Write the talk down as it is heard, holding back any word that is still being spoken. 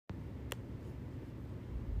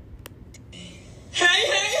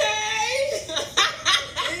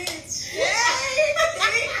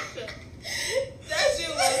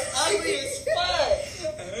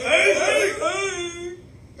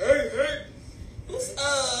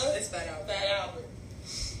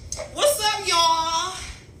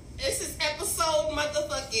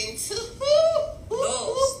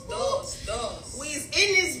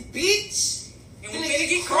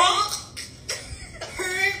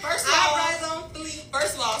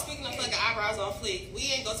eyebrows on fleek. We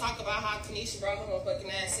ain't gonna talk about how Kanisha brought her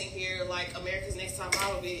motherfucking ass in here like America's Next Top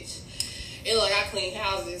Model, bitch. It look like I clean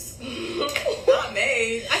houses. Not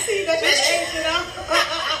made. I see you got your legs, you know.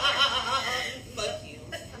 Fuck you.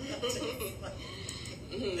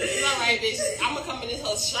 It's alright, bitch. I'm gonna come in this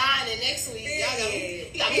whole shining next week. Y'all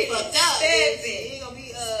got me fucked up. Bitch. You ain't gonna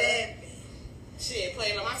be shit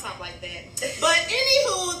playing on my top like that. But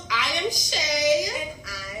anywho, I am Shay. And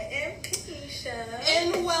I am Kanisha.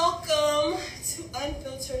 And welcome to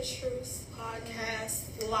Unfiltered Truth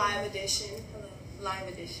Podcast Live Edition. Hello. Live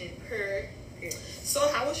edition. Heard. Good. So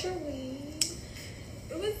how was your week?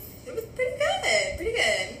 It was pretty good. Pretty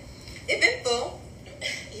good. Eventful.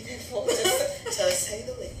 Eventful, to say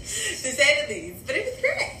the least. To say the least. But it was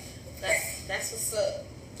great. That's what's up.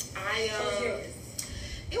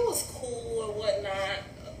 It was cool and whatnot.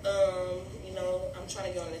 You know, I'm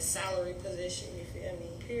trying to get on this salary position, you feel me?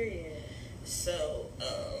 Period. So,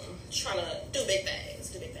 trying to do big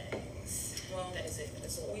things. Well, that is it. That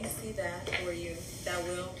is all. We see that for you. That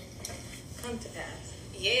will come to pass.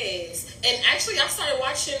 Yes. And actually, I started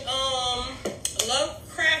watching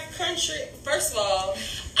Lovecraft Country. First of all,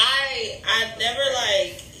 I never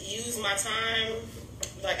use my time.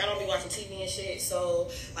 I don't be watching TV and shit. So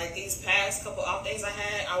these past couple off days I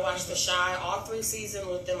had, I watched The Chi all 3 seasons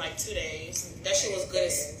within 2 days. That shit was good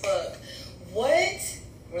as fuck. What?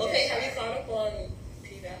 Okay, have you caught up on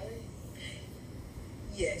P-Valley?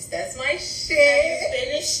 Yes, that's my shit. Have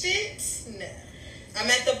you finished it? No. I'm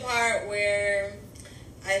at the part where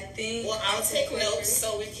I think... Well, I'll take notes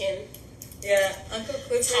so we can... Yeah, Uncle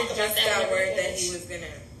Clifford just got word that he was going to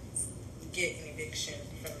get an eviction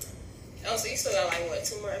from them. Oh, so you still got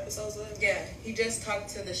 2 more episodes left? Yeah, he just talked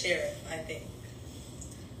to the sheriff, I think.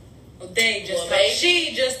 Well,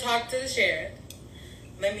 she just talked to the sheriff.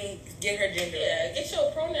 Let me get her gender. Yeah, get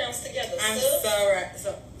your pronouns together. I'm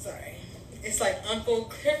sorry. It's like Uncle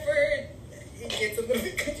Clifford. It gets a little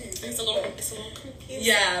bit confusing. It's a little confusing.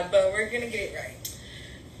 Yeah, but we're gonna get it right.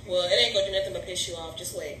 Well, it ain't gonna do nothing but piss you off.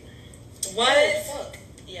 Just wait. What? Oh, fuck.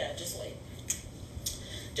 Yeah, just wait.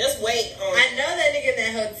 Just wait. I know that nigga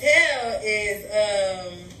in that hotel is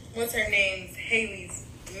what's her name's Haley's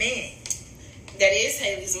man. That is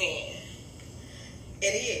Haley's man.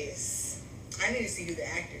 It is. I need to see who the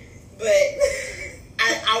actor is. But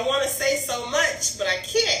I want to say so much, but I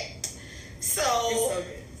can't. So, it's so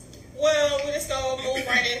good. Well, we're just gonna move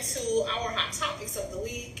right into our hot topics of the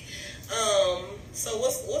week. So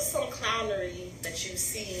what's some clownery that you've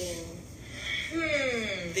seen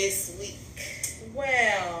this week?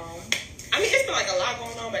 Well, I mean, it's been a lot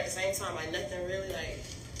going on, but at the same time, nothing really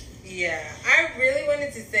Yeah, I really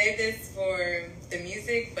wanted to save this for the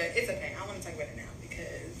music, but it's okay. I want to talk about it now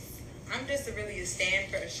because I'm just really a stand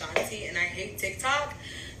for Ashanti, and I hate TikTok.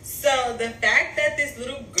 So the fact that this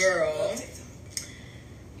little girl,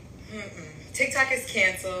 TikTok is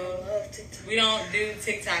canceled. I love TikTok. We don't do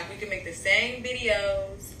TikTok. We can make the same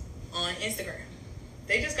videos on Instagram.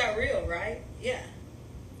 They just got real, right? Yeah.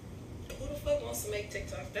 Who the fuck wants to make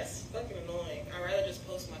TikTok? That's fucking annoying. I'd rather just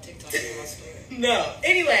post my TikTok on my story. No.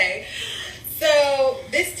 Anyway, so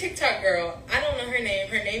this TikTok girl, I don't know her name.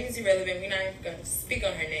 Her name is irrelevant. We're not even going to speak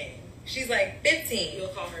on her name. She's 15. You'll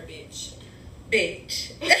call her bitch.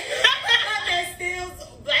 Bitch. That's still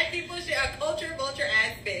black people shit. A culture vulture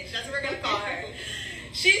ass bitch. That's what we're going to call her.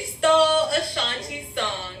 She stole Ashanti's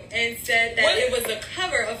song and said that it was a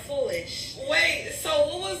cover of Foolish. Wait, so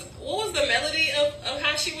what was the melody of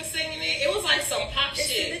how she was singing it? It was some pop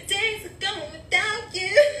shit. The days are going without you.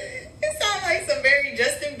 It sounds like some very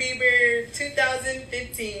Justin Bieber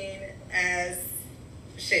 2015 ass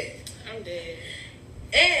shit. I'm dead.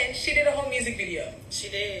 And she did a whole music video. She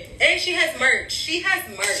did. And she has merch. She has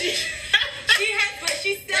merch. She has merch.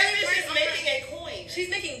 She's selling merch. She's making a coin. She's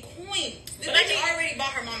making coins. This But bitch already bought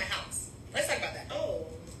her mama a house. Let's talk about that. Oh.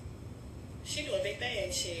 She doing big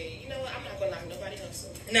things. Shit. You know what? I'm not gonna knock nobody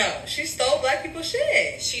hustle. No, she stole black people's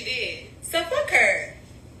shit. She did. So fuck her.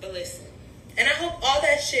 But listen. And I hope all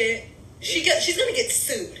that shit, she's gonna get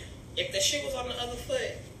sued. If the shoe was on the other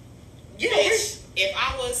foot, Yeah, bitch, if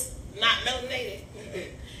I was not melanated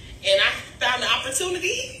and I found the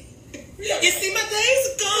opportunity, you see my days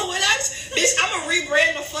ago when bitch, I'm gonna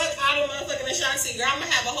rebrand the fuck out of motherfucking Ashanti, girl. I'm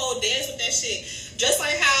gonna have a whole dance with that shit. Just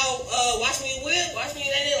like how Watch Me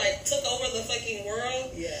That took over the fucking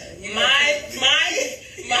world. Yeah.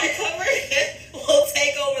 My cover will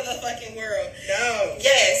take over the fucking world. No.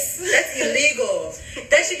 Yes. That's illegal.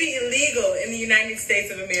 That should be illegal in the United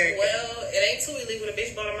States of America. Well, it ain't too illegal. The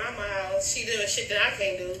bitch bought a mama house. She doing shit that I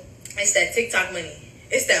can't do. It's that TikTok money.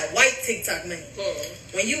 It's that white TikTok money.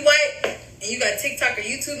 When you white and you got TikTok or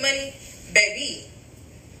YouTube money, baby,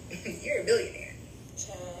 You're a billionaire.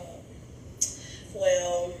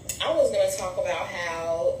 Well, I was going to talk about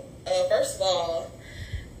how, first of all,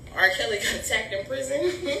 R. Kelly got attacked in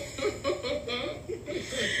prison.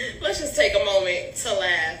 Let's just take a moment to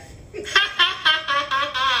laugh.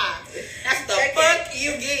 That's the fuck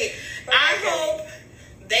you get. I hope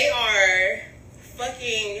they are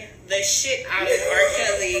fucking the shit out of R.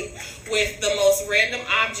 Kelly with the most random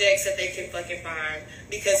objects that they can fucking find,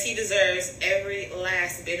 because he deserves every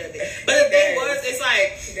last bit of it. But the thing was, it's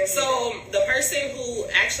like, so the person who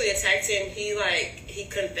actually attacked him, he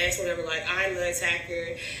confessed whatever, like, I'm the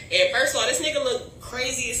attacker. And first of all, this nigga look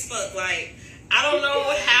crazy as fuck. Like, I don't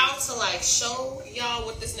know how to, like, show y'all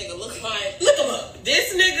what this nigga look like. Look him up.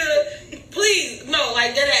 This nigga, please, no,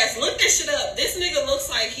 like, dead ass, look this shit up. This nigga looks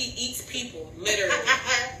like he eats people, literally.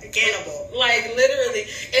 Cannibal. Like, literally.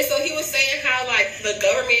 And so he was saying how, like, the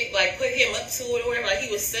government, like, put him up to it or whatever. Like, he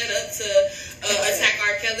was set up to attack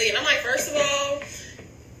R. Kelly. And I'm like, first of all,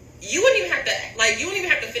 you wouldn't even have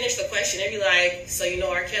to finish the question. They'd be like, so you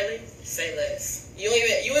know R. Kelly? Say less. You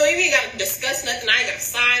don't even gotta discuss nothing. I ain't gotta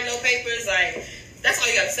sign no papers. Like, that's all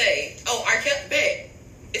you gotta say. Oh, R. Kelly, bet.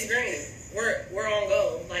 It's green. We're on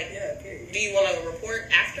go. Like, yeah, period. Do you want to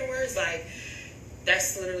report afterwards? Like,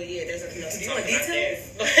 that's literally it. There's nothing else to talk about there.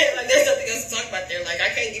 Like, there's nothing else to talk about there. Like, I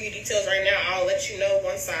can't give you details right now. I'll let you know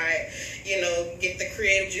once I, get the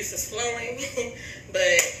creative juices flowing.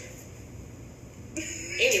 But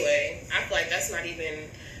anyway, I feel like that's not even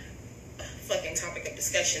a fucking topic of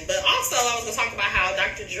discussion. But also, I was going to talk about how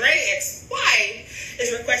Dr. Dre's ex-wife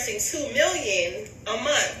is requesting $2 million a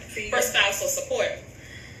month for spousal support.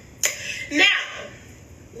 Now,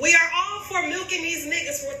 we are all for milking these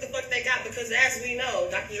niggas for what the fuck they got, because as we know,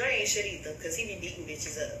 Dr. Dre ain't shit either, because he be beating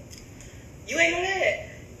bitches up. You ain't know that?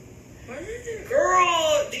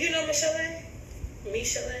 Girl, do you know Michelle?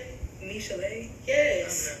 Michelle?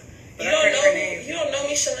 Yes. I don't know. You don't know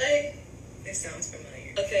Michelle? It sounds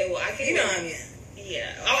familiar. Okay, well, I can't. You know him, yeah.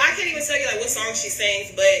 Yeah. Oh, I can't even tell you like what song she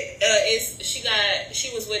sings, but she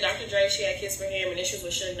was with Dr. Dre, she had Kiss for Him, and then she was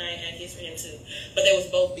with Suge Knight, had Kiss for Him too. But they was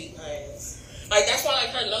both beating her ass. Like, that's why,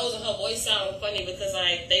 like, her nose and her voice sound funny, because,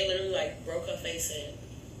 like, they literally, like, broke her face in.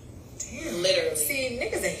 Damn. Literally. See,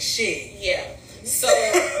 niggas ain't shit. Yeah. So.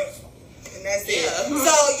 And that's it.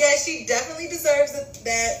 So, yeah, she definitely deserves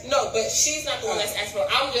that. No, but she's not the one that's asking for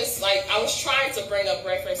it. I'm just, like, I was trying to bring up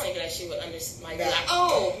reference thinking that she would understand, like, be like,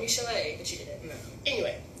 oh, Michelle, but she didn't. No.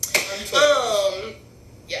 Anyway.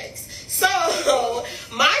 Yikes. So,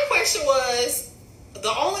 my question was,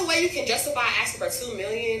 the only way you can justify asking for $2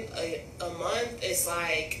 million a month is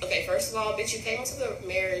like, okay, first of all, bitch, you came into the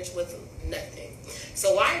marriage with nothing.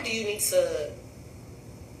 So why do you need to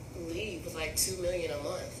leave with like $2 million a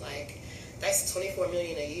month? Like, that's $24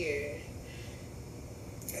 million a year.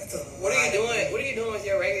 That's a What are you doing? What are you doing with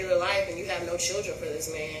your regular life, and you have no children for this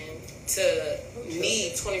man to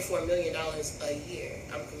need $24 million a year?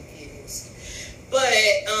 I'm confused. But,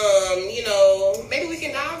 maybe we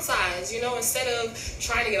can downsize, instead of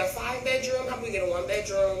trying to get a 5-bedroom, how about we get a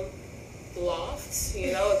 1-bedroom loft?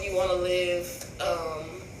 If you want to live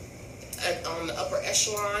on the upper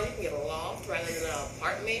echelon, you can get a loft rather than an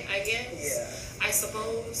apartment, I guess. Yeah. I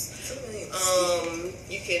suppose.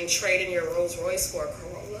 You can trade in your Rolls Royce for a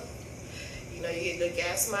Corolla. You get good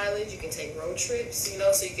gas mileage. You can take road trips,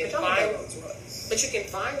 so you can find. But you can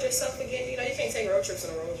find yourself again. You can't take road trips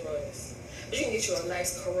in a Rolls Royce. But you can get you a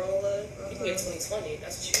nice Corolla. You can get 2020.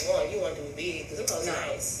 That's what you want. You want to do it big because it looks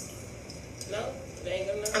nice. No? It ain't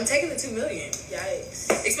good enough? I'm taking the $2 million. Yikes.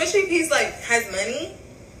 Especially if he's has money.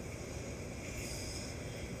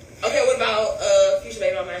 Okay, what about Future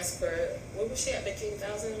Baby Mama asked for, what was she at,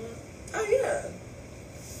 15,000 a month? Oh, yeah.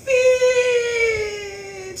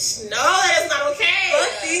 Bitch. No, that is not okay.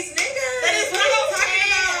 Fuck these niggas. That is not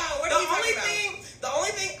okay. What are you talking about? The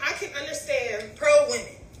only thing I can understand pro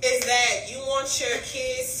women is that you want your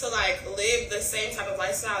kids to live the same type of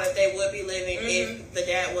lifestyle that they would be living if the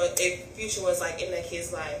dad was, if Future was in that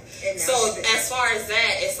kid's life. So as far as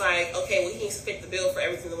that, it's okay, well, he needs to fit the bill for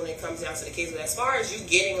everything when it comes down to the kids. But as far as you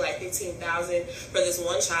getting $15,000 for this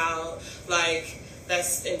one child,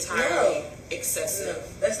 that's entirely excessive. No,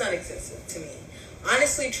 that's not excessive to me.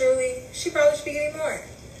 Honestly, truly, she probably should be getting more.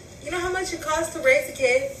 You know how much it costs to raise a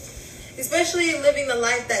kid, especially living the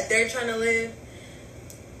life that they're trying to live.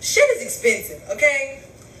 Shit is expensive, okay?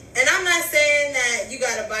 And I'm not saying that you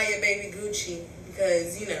gotta buy your baby Gucci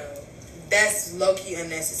because, that's low-key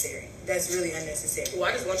unnecessary. That's really unnecessary. Well,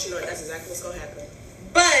 I just want you to know that's exactly what's gonna happen.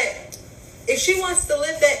 But if she wants to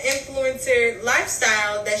live that influencer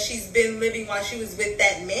lifestyle that she's been living while she was with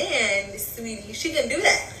that man, sweetie, she can do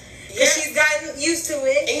that. Because she's gotten used to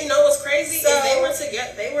it. And you know what's crazy? If they were together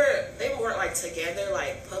they weren't like together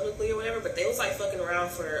like publicly or whatever, but they was like fucking around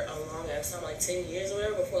for a long ass time, like 10 years or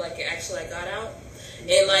whatever, before like it actually like got out.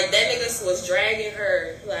 And like that nigga was dragging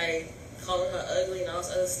her, like calling her ugly and all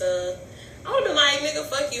this other stuff. I would have been like, nigga,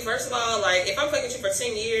 fuck you. First of all, like if I'm fucking you for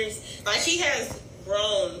 10 years, like he has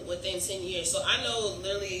grown within 10 years, so I know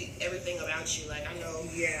literally everything about you. Like I know,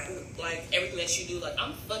 like everything that you do. Like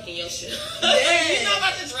I'm fucking your shit. You're not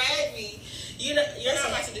about to drag me. You're not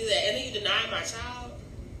about to do that. And then you deny my child.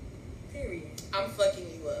 Period. I'm fucking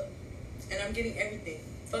you up, and I'm getting everything.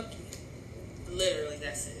 Fuck you. Literally,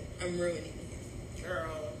 that's it. I'm ruining it,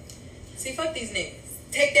 girl. See, fuck these niggas.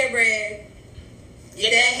 Take their bread,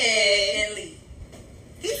 get that head, and leave.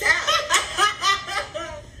 Peace out.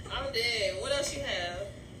 I'm dead. What else you have?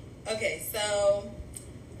 Okay, so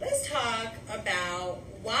let's talk about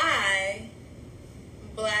why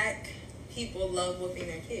black people love whooping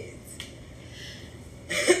their kids.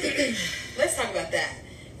 Let's talk about that.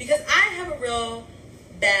 Because I have a real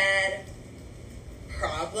bad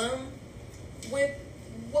problem with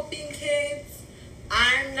whooping kids.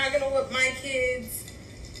 I'm not gonna whoop my kids.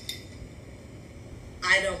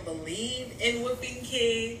 I don't believe in whooping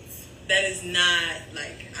kids. That is not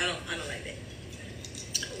like I don't like that.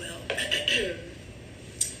 Well,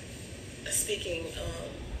 speaking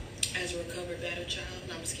as a recovered battered child,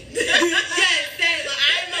 no, I'm just kidding. Yes,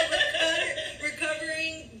 I'm a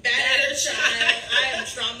recovering battered child. I am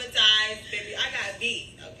traumatized, baby. I got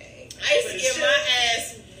beat. Okay, I used to get my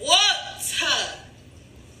ass whooped,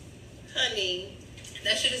 honey.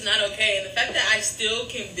 That shit is not okay. And the fact that I still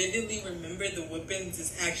can vividly remember the whippings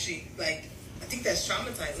is actually like, I think that's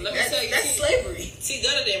traumatizing. Let me tell you, that's slavery. T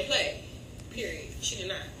Gunna didn't play. Period. She did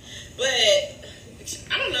not. But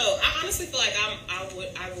I don't know. I honestly feel like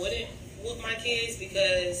I wouldn't whoop my kids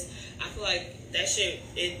because I feel like that shit.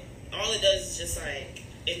 All it does is just like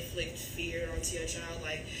inflict fear onto your child.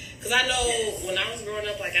 Like, because I know when I was growing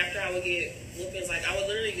up, like after I would get whoopings, like I would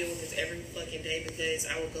literally get whoopings every fucking day because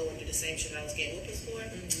I would go and do the same shit I was getting whoopings for.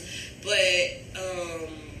 Mm-hmm. But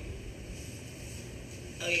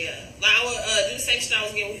like I would do the same shit I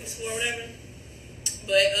was getting whoopings for or whatever.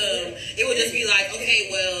 But it would just be like, okay,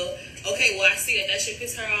 well, I see that shit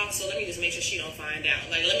pissed her off, so let me just make sure she don't find out.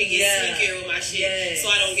 Like, let me get sneakier with my shit so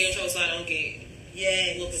I don't get in trouble, so I don't get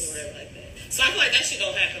whoopings or whatever like that. So I feel like that shit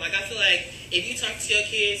don't happen. Like, I feel like if you talk to your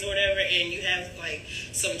kids or whatever and you have, like,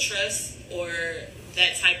 some trust or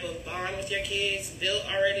that type of bond with your kids built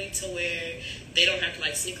already to where they don't have to,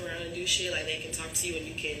 like, sneak around and do shit. Like, they can talk to you and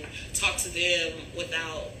you can talk to them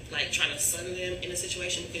without, like, trying to sun them in a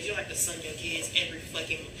situation, because you don't have to sun your kids every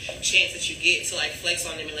fucking chance that you get to, like, flex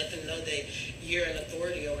on them and let them know that you're an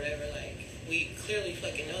authority or whatever. Like, we clearly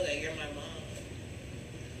fucking know that you're my mom.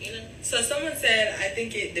 You know? So someone said, I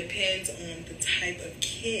think it depends on the type of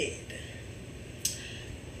kid.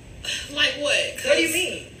 Like what? What do you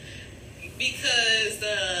mean? Because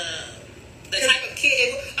the type of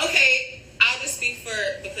kid... Okay, I'll just speak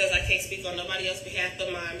because I can't speak on nobody else's behalf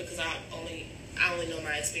but mine, because I only know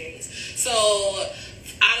my experience. So,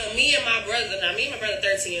 out of me and my brother, now me and my brother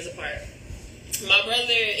 13 years apart. My brother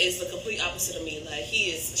is the complete opposite of me. Like, he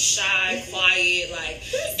is shy, quiet, like,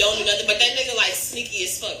 don't do nothing. But that nigga, like, sneaky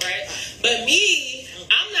as fuck, right? But me,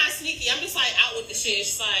 I'm not sneaky. I'm just, like, out with the shit.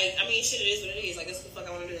 It's like, I mean, shit, it is what it is. Like, that's what the fuck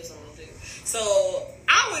I want to do. That's what I want to do. So,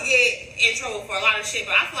 I would get in trouble for a lot of shit,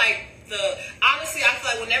 but I feel like honestly, I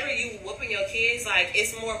feel like whenever you whooping your kids, like,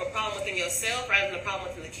 it's more of a problem within yourself rather than a problem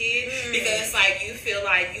within the kid, because it's like you feel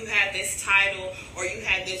like you have this title or you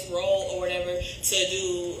have this role or whatever to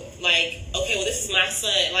do, like, okay, well, this is my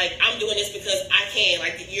son, like, I'm doing this because I can,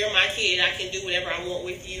 like, you're my kid, I can do whatever I want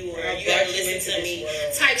with you, or you have to listen to me,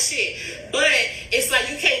 type shit. But it's like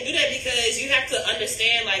you can't do that because you have to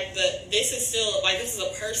understand, like, this is still, like, this is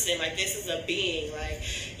a person, like, this is a being, like,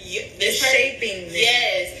 this shaping them.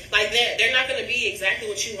 Yes, like they're not going to be exactly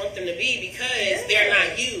what you want them to be because they're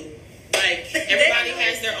not you. Like, everybody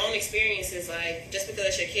has their own experiences. Like, just because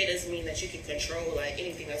it's your kid doesn't mean that you can control, like,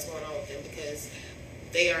 anything that's going on with them, because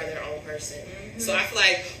they are their own person. Mm-hmm. So I feel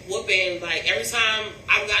like whooping, like, every time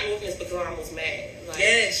I've gotten whooping, it's because Mom was mad. Like,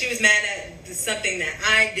 yeah, she was mad at something that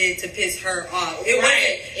I did to piss her off. It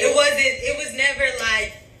was never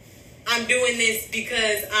like, I'm doing this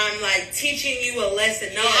because I'm, like, teaching you a lesson.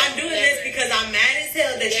 No, I'm doing this because I'm mad as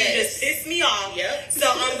hell that you just pissed me off. Yep. So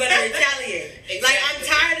I'm going to retaliate. Exactly. Like, I'm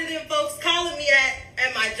tired of them folks calling me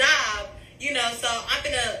at my job, you know, so I'm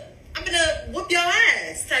gonna whoop your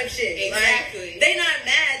ass type shit. Exactly. Like, they not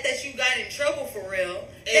mad that you got in trouble for real.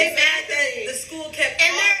 Exactly. They mad that the school kept and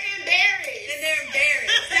they're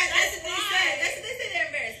embarrassed. That's what they said. That's what they said, they're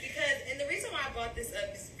embarrassed. And the reason why I brought this up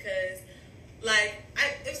is because Like,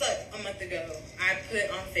 it was like a month ago, I put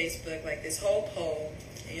on Facebook, like, this whole poll,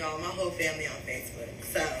 and y'all, my whole family on Facebook,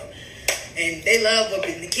 so, and they love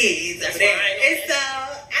whooping the kids. That's over there. fine. And so,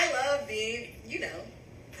 I love being,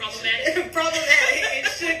 problematic and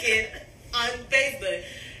shooken on Facebook.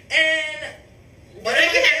 And but they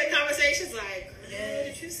be having conversations like,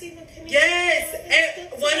 did you see what Kenny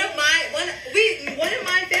and one of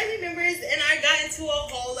my family members and I got into a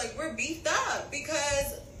whole, like, we're beefed up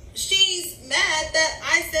because she's mad that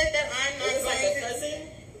I said that I'm not It's like a cousin?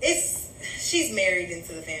 She's married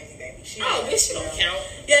into the family, baby. She don't count.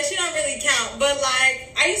 Yeah, she don't really count. But,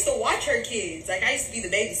 like, I used to watch her kids. Like, I used to be the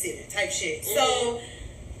babysitter type shit. Mm-hmm. So,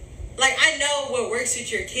 like, I know what works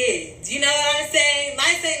with your kids. You know what I'm saying? Not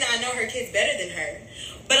saying that I know her kids better than her.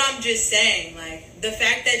 But I'm just saying, like, the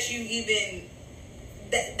fact that you even...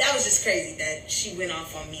 That was just crazy that she went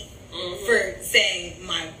off on me for saying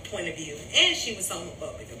my point of view. And she was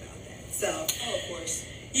homophobic about that. So... Oh, of course.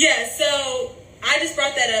 Yeah, so... I just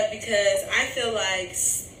brought that up because I feel like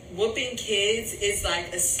whooping kids is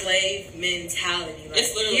like a slave mentality. Like,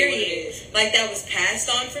 it's literally what it is. Like, that was passed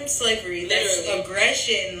on from slavery. That's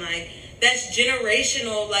aggression. Like, that's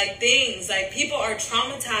generational, like, things. Like, people are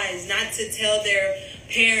traumatized not to tell their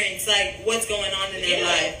parents, like, what's going on in their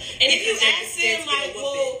life. And if you ask them, like,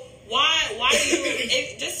 well, why do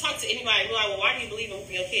you... just talk to anybody. Be like, well, why do you believe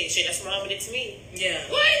in your kids? Shit, that's what mama did to me. Yeah.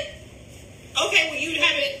 What? Okay, well, you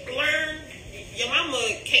haven't learned... Your mama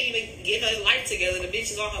can't even get her life together. The bitch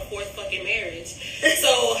is on her 4th fucking marriage.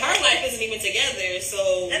 So her life isn't even together.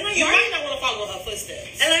 So and like, you might not want to follow in her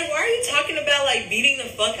footsteps. And like, why are you talking about like beating the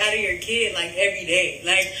fuck out of your kid like every day?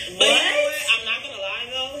 Like, but you know what? I'm not gonna lie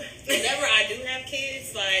though. Whenever I do have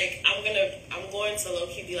kids, like I'm going to low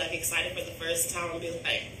key be like excited for the first time and be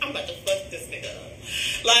like, I'm about to fuck this nigga up.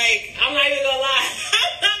 Like, I'm not even gonna lie.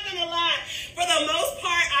 I'm not gonna lie. For the most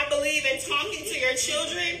part, I believe in talking to your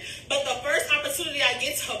children, but the first opportunity I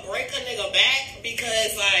get to break a nigga back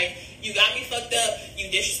because, like, you got me fucked up,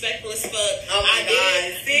 you disrespectful as fuck. Oh my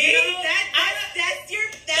God. See? But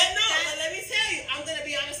let me tell you, I'm gonna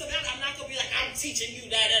be honest about it. I'm not gonna be like, I'm teaching you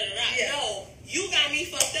da-da-da-da. Yeah. No, you got me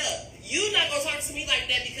fucked up. You not gonna talk to me like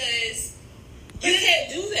that because you can't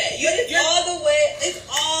do that. It's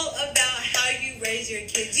all about how you raise your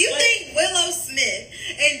kids. Do you think Willow Smith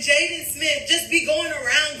and Jaden Smith just be going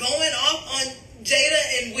off on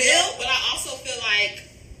Jada and Will? But I also feel like,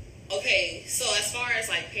 okay, so as far as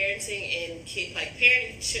like parenting and kid, like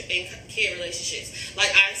parent and kid relationships,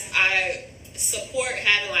 like I support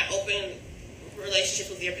having like open relationships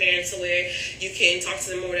with your parents to where you can talk to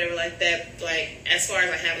them or whatever like that, like as far as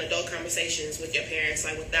like having adult conversations with your parents,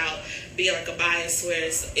 like without being like a bias where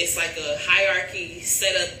it's like a hierarchy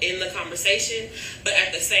set up in the conversation, but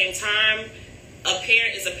at the same time a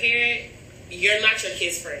parent is a parent. You're not your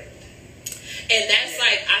kid's friend. And that's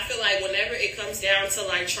like, I feel like whenever it comes down to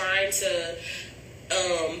like trying to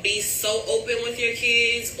be so open with your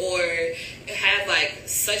kids or have like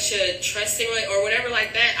such a trusting or whatever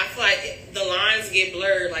like that, I feel like the lines get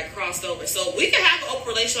blurred, like crossed over. So we can have an open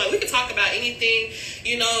relationship, like we can talk about anything,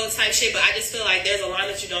 type shit, but I just feel like there's a line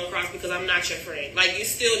that you don't cross because I'm not your friend. Like, you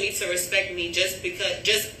still need to respect me that's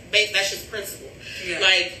just principle. Yeah.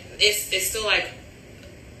 Like, it's still like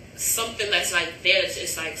something that's like there.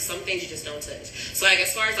 It's like some things you just don't touch. So like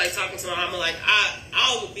as far as like talking to my mama, like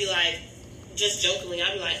I would be like, just jokingly,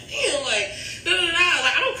 I'd be like, damn, like,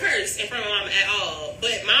 like, I don't curse in front of my mama at all.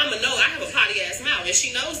 But mama knows I have a potty ass mouth, and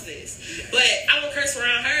she knows this. But I don't curse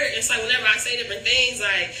around her. It's like whenever I say different things,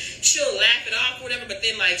 like, she'll laugh it off or whatever, but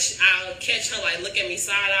then, like, I'll catch her, like, look at me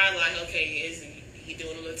side-eye, like, okay, he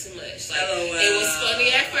doing a little too much. Like, It was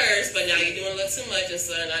funny at first, but now you're doing a little too much, and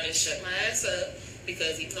so I just shut my ass up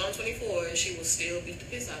because he was on 24, and she will still beat the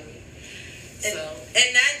piss out of me. And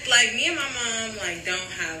that, like, me and my mom, like,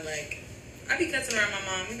 don't have, like, I be cussing around my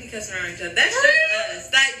mom. We be cussing around each other. That's just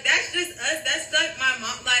us. Like, that's just us. That's like my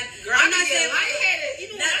mom. Like, girl, I'm not saying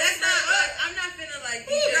that's not us. I'm not finna like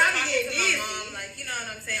be just talking to my mom. Like, you know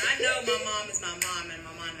what I'm saying? I know my mom is my mom and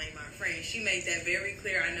my mom ain't my friend. She made that very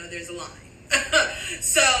clear. I know there's a line.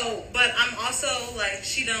 So, but I'm also like,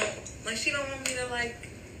 she don't want me to like,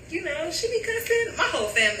 she be cussing. My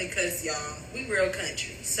whole family cuss, y'all. We real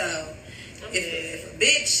country. So if a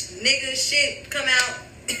bitch, nigga, shit come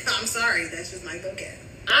out, I'm sorry, that's just my vocab.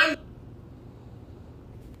 I'm dead.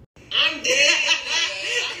 I'm dead.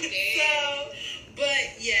 So,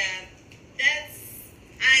 but yeah,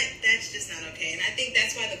 that's just not okay. And I think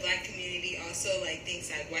that's why the black community also like thinks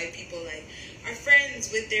like white people like are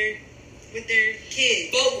friends with their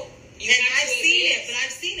kids. But I've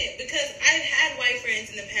seen it because I've had white friends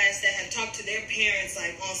in the past that have talked to their parents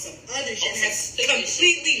like on some other shit, and have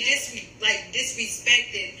completely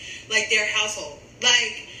disrespected like their household,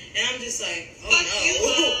 like, and I'm just like, oh fuck no, you,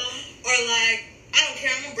 or like, I don't care,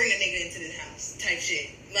 I'm gonna bring a nigga into this house type shit,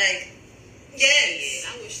 like, yes,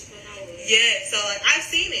 I wish the fuck I would. yeah, so like I've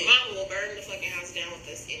seen it. Mama will burn the fucking house down with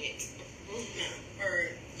us in it. Or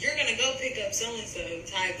you're gonna go pick up so and so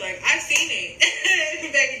type. Like, I've seen it.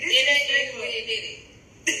 Baby, this it ain't is the way they did it.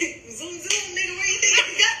 Zoom, nigga, where you think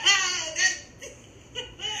you got?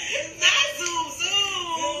 Not zoom,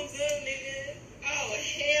 nigga. Oh,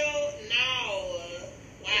 hell no.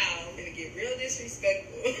 Wow. I'm gonna get real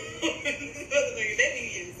disrespectful. That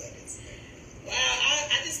nigga is wow,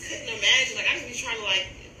 I just couldn't imagine. Like, I just be trying to, like,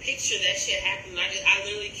 picture that shit happening. I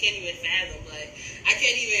literally can't even fathom. Like, I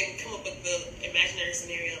can't even come up with the imaginary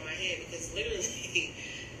scenario in my head because literally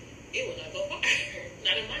it would not go far.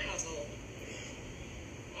 Not in my household.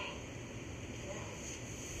 Wow.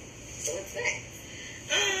 So what's next?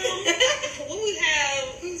 What we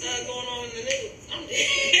have going on in the news? I'm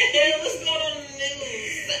dead. What's going on in the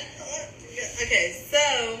news? Okay, so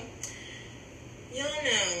y'all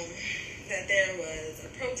know that there was a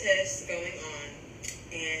protest going on,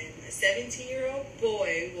 and a 17-year-old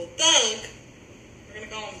boy, thug, we're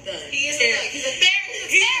gonna call him thug. He is a thug. He's a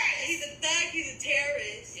terrorist. He's a thug, he's a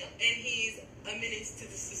terrorist, yep. And he's a menace to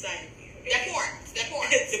the society. Deport.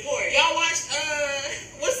 Deport. Y'all watched,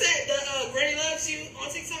 what's that, the Granny Loves You on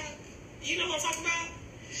TikTok? You know what I'm talking about?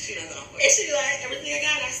 She knows what I'm And she like, everything I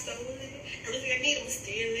got, I stole it. Everything I need, I'm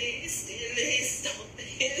steal it, stole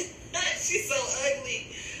it. She's so ugly.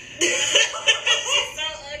 She's so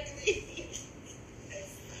ugly.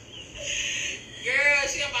 Girl,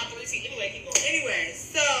 she got about 3 teeth. Anyway, keep going. Anyway,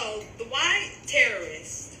 so the white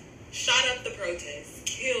terrorist shot up the protest,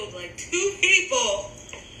 killed like 2 people.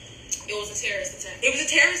 It was a terrorist attack. It was a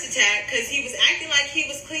terrorist attack because he was acting like he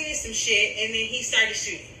was cleaning some shit, and then he started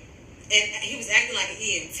shooting. And he was acting like an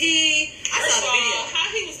EMT. I saw the video.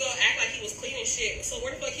 How he was gonna act like he was cleaning shit? So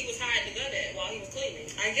where the fuck he was hiding the gun at while he was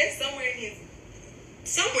cleaning? I guess somewhere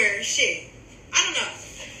shit. I don't know.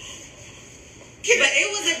 But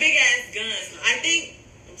it was a big ass gun. I think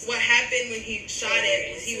what happened when he shot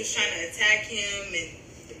it was he was trying to attack him and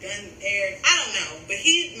the gun aired. I don't know. But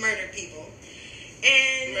he murdered people.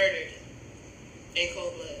 And murdered in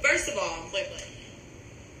cold blood. First of all,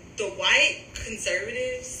 the white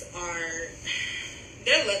conservatives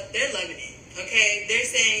they're loving it. Okay, they're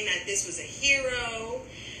saying that this was a hero.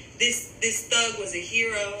 This thug was a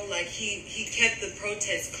hero. Like he kept the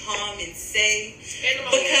protest calm and safe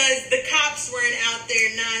because the cops weren't out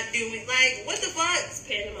there not doing like what the fuck. It's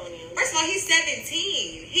pandemonium. First of all, he's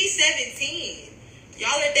 17. He's 17.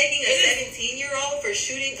 Y'all are thanking a 17-year-old for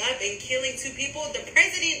shooting up and killing 2 people. The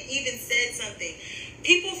president even said something.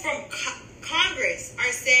 People from Congress are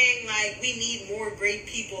saying, like, we need more great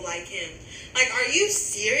people like him. Like, are you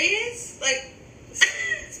serious? Like,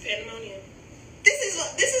 it's pandemonium. This is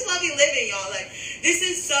what we live in, y'all. Like, this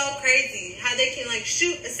is so crazy how they can, like,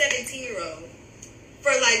 shoot a 17-year-old for,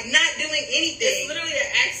 like, not doing anything. It's literally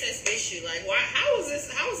an access issue. Like, why? How is this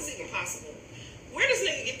even possible? Where does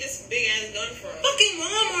nigga get this big ass gun from? Fucking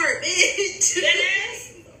Walmart, bitch. That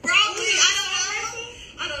ass? Probably.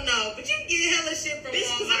 I don't know. But you can get hella shit from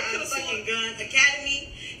Walmart. Fucking gun.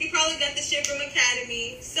 Academy. He probably got the shit from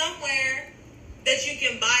Academy. Somewhere that you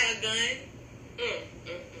can buy a gun.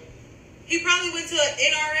 He probably went to an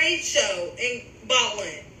NRA show and bought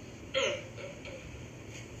one.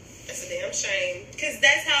 That's a damn shame. Because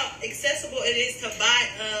that's how accessible it is to buy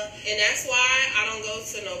and that's why I don't go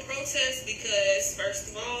to no protests because,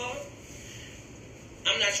 first of all,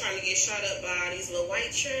 I'm not trying to get shot up by these little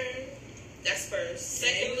white children. That's first.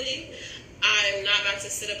 Secondly, I'm not about to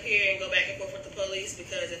sit up here and go back and forth with the police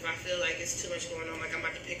because if I feel like it's too much going on, like I'm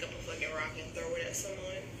about to pick up a fucking rock and throw it at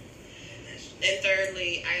someone. And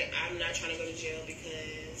thirdly, I'm not trying to go to jail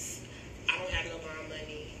because I don't have no bond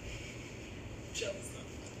money.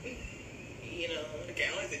 You know. Okay,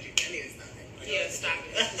 I said you can't even stop it. Yeah, stop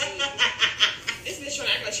it. This bitch trying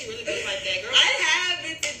to act like she really good like that, girl. I have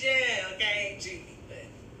been to jail, okay? Juvie,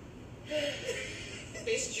 but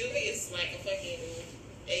bitch, Juvie is like a fucking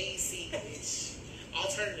AEC, bitch.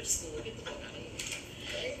 Alternative school. Get the fuck out of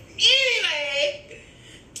here. Anyway,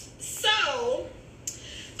 so,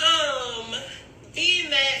 being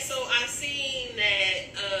that, so I seen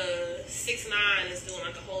that 6ix9ine is doing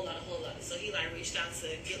like a whole lot. So he like reached out to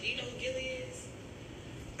Gilly. You know who Gilly is?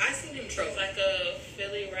 I seen him troll. He's like a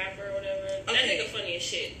Philly rapper or whatever. Okay. That nigga funny as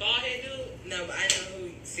shit. Bald head dude. No, but I know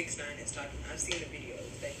who 6ix9ine is talking about. I've seen the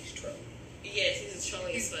videos that he's trolling. Yes, he's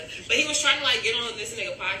trolling as fuck. But he was trying to like get on this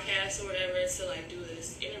nigga podcast or whatever to like do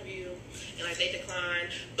this interview, and like they declined.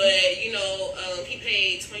 But you know, he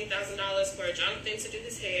paid $20,000 for Jonathan to do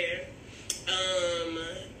his hair.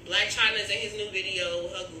 Black China's in his new video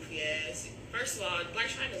with her goofy ass. First of all, Black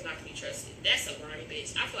China's not to be trusted. That's a grimy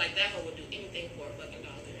bitch. I feel like that hoe would do anything for a fucking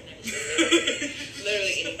dollar. And that is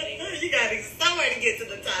literally anything. You gotta somewhere to get to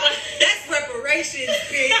the top. That's reparations,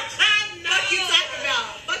 bitch. No. Fuck you talking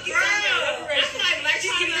about? Fuck you talking about? I feel like Black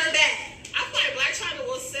She's China. giving her back. I feel like Black China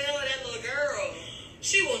will sell that little girl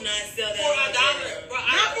She will not sell that for $1. Bro,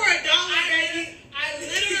 not for $1, baby. I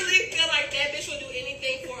literally feel like that bitch will do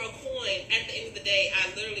anything for a coin. At the end of the day, I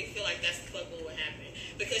literally feel like that's the fuck what would happen.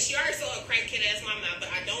 Because she already sold a crackhead ass mama, but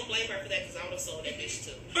I don't blame her for that because I would have sold that bitch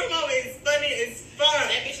too. Her mama is funny as fuck.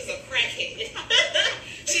 That bitch is a crackhead.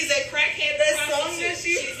 She's a crackhead. The song that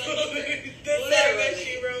she She's a wrote, hooker. the song that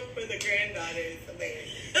she wrote for the granddaughter is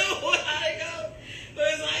hilarious. How'd it go? But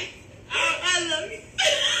it's like, I love you.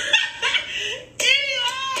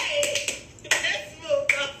 Anyway, let's move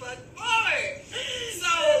the fuck forward.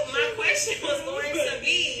 So my question was going to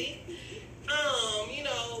be, you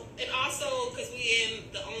know, and also because we in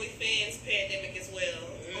the OnlyFans pandemic as well.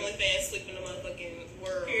 OnlyFans sweeping the motherfucking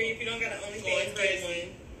world. Period. If you don't got an OnlyFans, Going get crazy.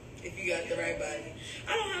 one. If you got the right body. I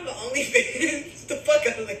don't have an OnlyFans. The fuck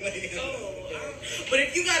I look like that. But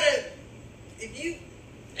if you got a, if you,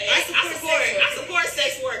 Hey, I support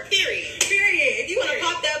sex work. Period. Period. If you want to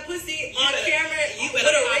pop that pussy on camera, you put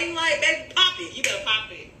a ring light, baby, pop it. You better pop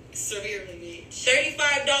it severely, bitch.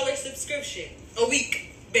 $35 subscription a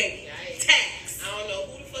week, baby. Yikes. Tax. I don't know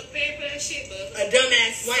who the fuck paid for that shit, but A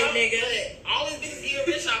dumbass white nigga. But all these bitches get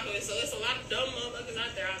rich off of it, so it's a lot of dumb motherfuckers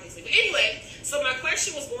out there, obviously. But anyway, so my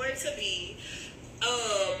question was going to be,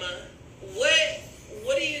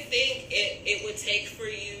 what do you think it would take for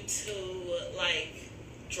you to like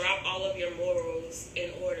drop all of your morals in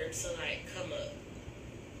order to like come up?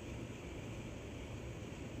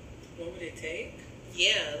 What would it take?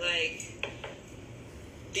 Yeah, like,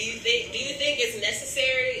 do you think it's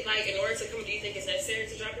necessary, like, in order to come, do you think it's necessary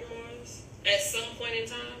to drop your morals at some point in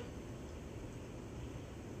time?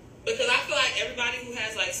 Because I feel like everybody who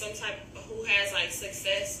has like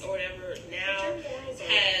success or whatever now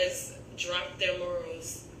has dropped their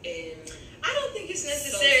morals in. I don't think it's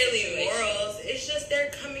necessarily morals. It's just they're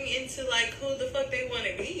coming into like who the fuck they want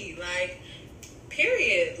to be. Like,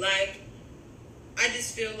 period. Like, I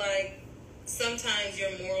just feel like sometimes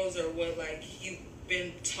your morals are what like you've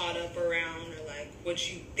been taught up around, or like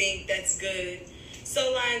what you think that's good.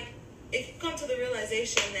 So like, if you come to the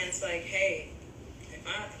realization that's like, hey, if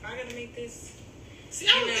I gotta make this,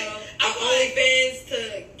 OnlyFans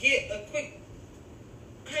to get a quick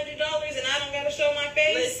 $100 and I don't gotta show my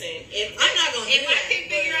face. Listen, if I'm not gonna do if that, I can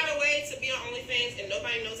figure out a way to be on OnlyFans and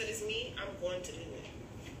nobody knows that it's me, I'm going to do it.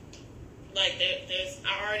 Like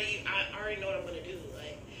I already know what I'm gonna do.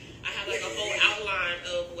 Like, I have like a whole outline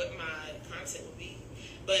of what my content will be,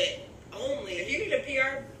 but only if you need a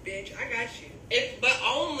PR bitch, I got you. But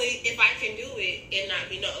only if I can do it and not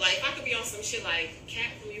be like if I could be on some shit like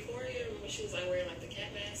Cat from Euphoria when she was like wearing like the cat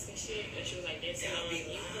mask and shit, and she was like dancing on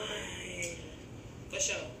Euphoria. For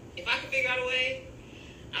sure. If I can figure out a way,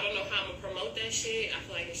 I don't know how I'm gonna promote that shit. I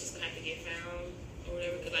feel like it's just gonna have to get found or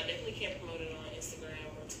whatever, because I definitely can't promote it on Instagram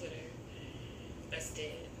or Twitter. That's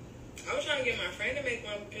dead. I was trying to get my friend to make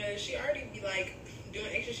one because she already be like doing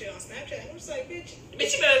extra shit on Snapchat. I'm just like, bitch, you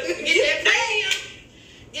better get that premium.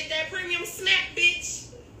 Get that premium snap, bitch,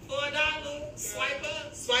 for $1. Swipe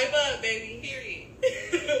up. Swipe up, baby. Period.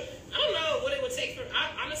 I don't know what it would take for.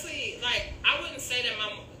 Honestly, like, I wouldn't say that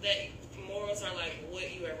that morals are like what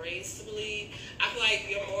you were raised to believe. I feel like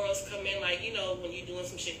your morals come in like, you know, when you're doing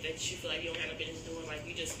some shit that you feel like you don't have a business doing, like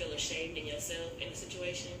you just feel ashamed in yourself in a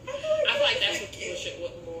situation. I feel like that's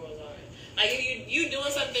what morals are. Like you doing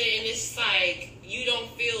something and it's like you don't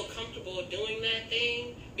feel comfortable doing that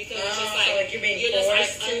thing because it's just like you're being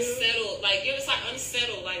unsettled. Like you're just like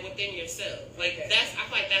unsettled like within yourself. Like that's I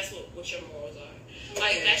feel like that's what your morals are.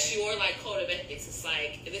 Like that's your like code of ethics. It's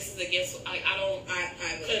like this is against. I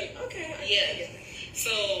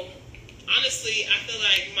So honestly, I feel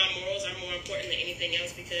like my morals are more important than anything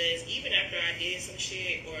else because even after I did some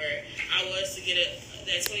shit or I was to get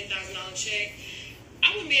that $20,000 check,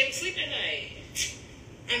 I wouldn't be able to sleep at night.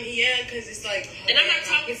 I mean, yeah, because it's like, and I'm not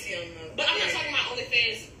talking, but I'm not talking about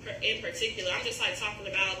OnlyFans in particular. I'm just like talking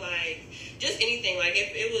about like just anything. Like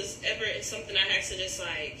if it was ever something I had to just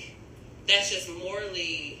like. That's just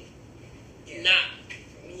morally not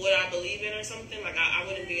what I believe in or something. Like I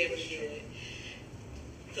wouldn't be able to do it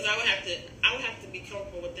because I would have to be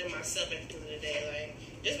comfortable within myself at the end of the day.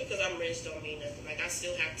 Like just because I'm rich don't mean nothing. Like I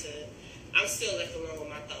still have to I'm still left alone with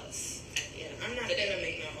my thoughts. Yeah, I'm not gonna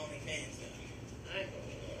make no OnlyFans though. I ain't gonna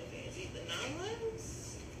make no OnlyFans either.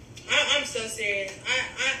 Non-ones? I'm so serious.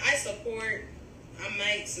 I support. I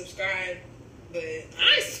might subscribe, but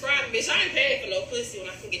I ain't subscribing, bitch. I ain't paying for no pussy when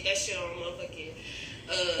I can get that shit on motherfucking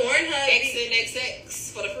Pornhub.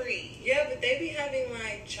 XNXX for the free. Yeah, but they be having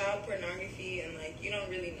like child pornography and like you don't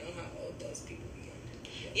really know how old those people be.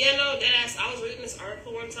 Yeah, no, deadass. I was reading this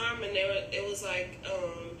article one time, and it was like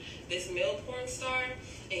this male porn star,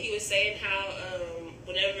 and he was saying how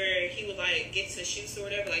whenever he would like get to shoots or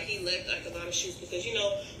whatever, like he left like a lot of shoots because you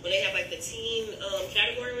know when they have like the teen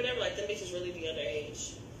category or whatever, like them bitches really be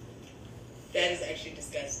underage. That is actually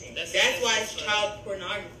disgusting. That's why it's funny. child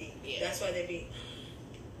pornography. Yeah. That's why they be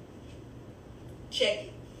check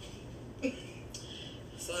it.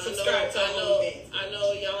 So Subscribe I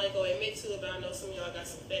know y'all ain't gonna admit to it, but I know some of y'all got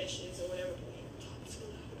some fetishes or whatever. But we ain't talk too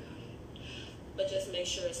loud about it. But just make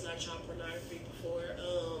sure it's not child pornography before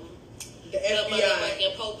the FBI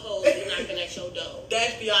and po-pos be knocking at your door. The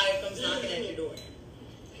FBI comes knocking at your door.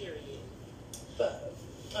 Period. But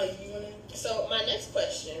you wanna? So my next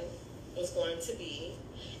question was going to be,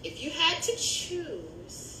 if you had to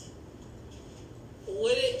choose,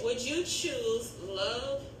 would you choose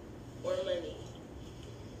love or money?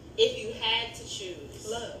 If you had to choose.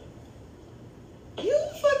 Love. You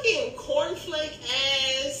fucking cornflake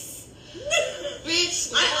ass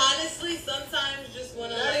bitch. I honestly sometimes just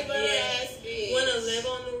wanna live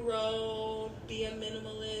on the road, be a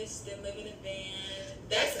minimalist, and live in a van.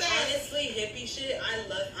 That's honestly hippie shit.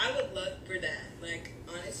 I would love for that. Like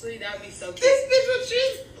honestly, that would be so cute. This bitch would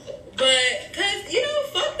choose. But cause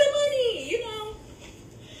fuck the money,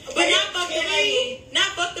 But not fuck the money. Not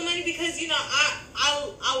fuck the money because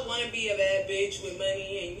I want to be a bad bitch with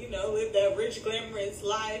money and live that rich glamorous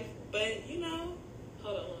life. But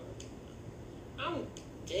hold on. I'm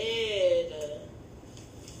dead,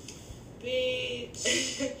 bitch.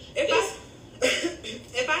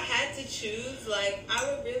 If I had to choose, like I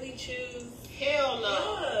would really choose. Hell no.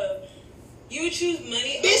 Love. You would choose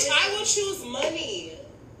money, bitch. I would choose money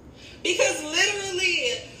because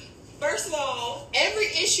literally. First of all, every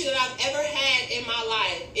issue that I've ever had in my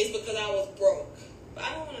life is because I was broke. But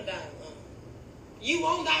I don't want to die alone. You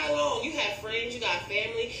won't die alone. You have friends, you got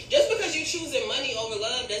family. Just because you're choosing money over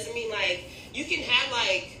love doesn't mean, like, you can have,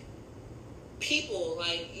 like, people.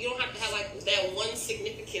 Like, you don't have to have, like, that one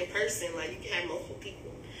significant person. Like, you can have multiple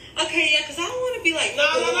people. Okay, yeah, because I don't want to be like... No.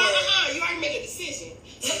 You already made a decision.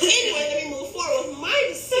 So, anyway, let me move forward with my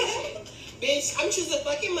decision. Bitch, I'm choosing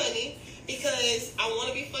fucking money. Because I want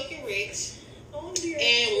to be fucking rich. I want to be rich.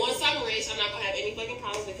 And once I'm rich, I'm not going to have any fucking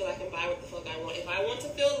problems because I can buy what the fuck I want. If I want to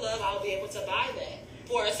feel love, I'll be able to buy that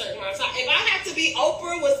for a certain amount of time. If I have to be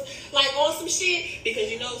Oprah with, like, on some shit, because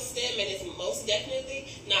Stedman is most definitely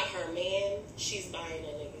not her man. She's buying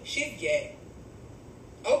a nigga. She's gay.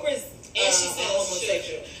 Oprah's and she sells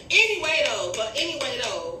homosexual. Anyway,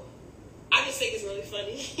 though, I just think it's really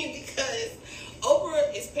funny because Oprah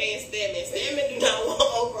is paying Stedman. Stedman do not want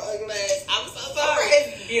Oprah ugly ass. I'm so sorry.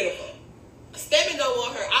 Oprah is beautiful. Stedman don't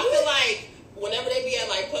want her. I feel like whenever they be at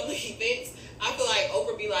like public events, I feel like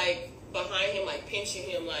Oprah be like behind him, like pinching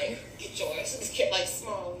him, like get your ass, just kept like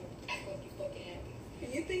small, act like you fucking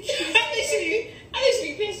happy. You think I think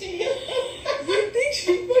she be pinching him. You think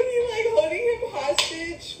she fucking like holding him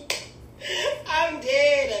hostage? I'm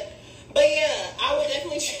dead. But yeah, I would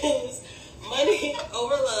definitely choose money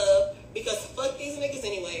over love. Because fuck these niggas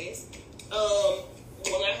anyways.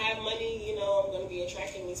 When I have money, I'm going to be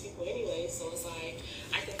attracting these people anyway. So it's like,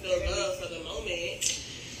 I can feel love for the moment.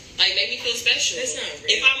 Like, make me feel special. That's not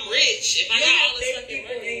rich. If I'm rich, if I got all this fucking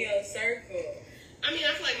people money. in your circle. I mean,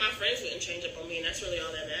 I feel like my friends wouldn't change up on me, and that's really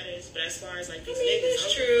all that matters. But as far as, like, these that's niggas,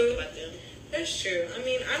 I don't true. fuck about them. That's true. I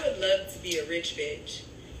mean, I would love to be a rich bitch.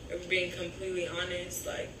 If we're being completely honest,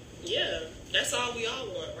 like... Yeah, that's all we all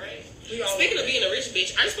want, right? Speaking of being a rich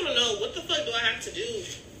bitch, I just want to know what the fuck do I have to do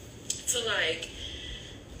to like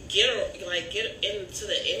get into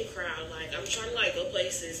the in crowd? Like I'm trying to like go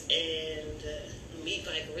places and meet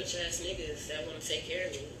like rich ass niggas that want to take care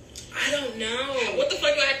of me. I don't know. What the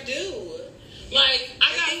fuck do I have to do? Like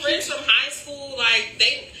I got friends from high school,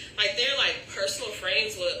 they're like personal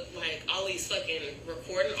friends with like all these fucking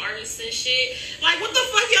recording artists and shit. Like what the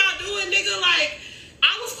fuck y'all doing, nigga? Like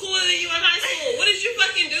I was cooler than you in high school. What did you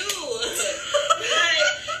fucking do?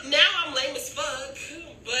 Like, now I'm lame as fuck.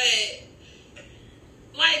 But,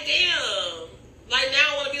 like, damn. Like, now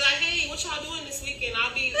I want to be like, hey, what y'all doing this weekend?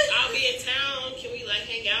 I'll be in town. Can we, like,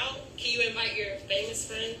 hang out? Can you invite your famous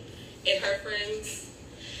friend and her friends?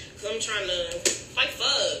 Because I'm trying to, like,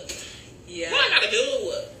 fuck. Yeah. What I got to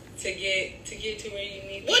do? to get to where you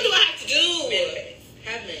need. What do I have to do?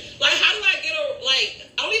 Have men. Like, how do I get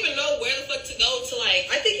I don't even know where the fuck to go to, like,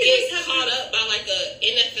 I think you get just have caught up by, like, a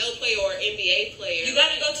NFL player or NBA player. You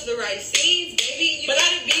gotta go to the right scenes, baby. You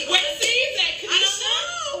gotta be. Where the scenes at? I don't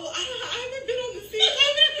know. I haven't been on the scenes.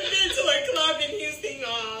 I've never been to a club in Houston,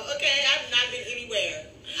 y'all. Okay, I've not been anywhere.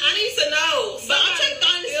 I need to know. But I'll check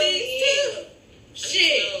on the scenes too.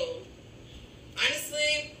 Shit.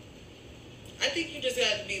 Honestly, I think you just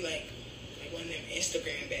gotta be like one of them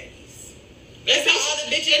Instagram baddies. That's how all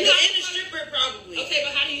the bitches and a stripper probably. Okay,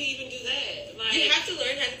 but how do you even do that? Like, you have to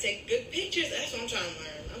learn how to take good pictures. That's what I'm trying to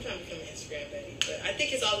learn. I'm trying to become an Instagram baddie. But I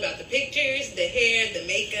think it's all about the pictures, the hair, the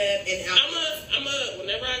makeup, and outfits.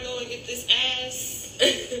 Whenever I go and get this ass.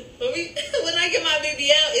 when I get my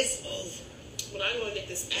BBL, it's when I go and get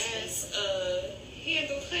this ass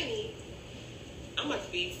handle, honey, I'm about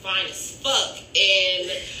to be fine as fuck.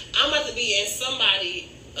 And I'm about to be in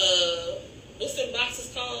somebody, what's them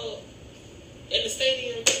boxes called? In the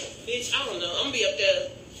stadium, bitch, I don't know. I'm gonna be up there.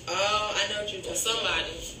 Oh, I know what you're talking somebody.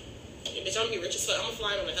 About. Bitch, I'm gonna be rich as fuck. I'm gonna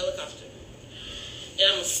fly on a helicopter. And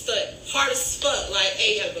I'm gonna strut hard as fuck. Like,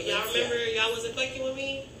 hey, y'all remember y'all wasn't fucking with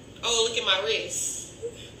me? Oh, look at my wrist.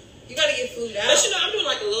 You gotta get food out. But you know, I'm doing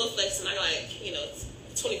like a little flex and I got like,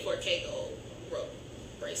 24K gold rope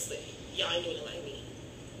bracelet. Y'all ain't doing it like me.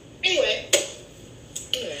 Anyway.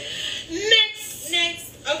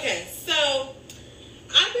 Next. Okay, so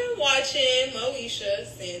I've been watching Moesha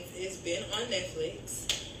since it's been on Netflix.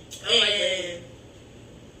 I don't like Brandy.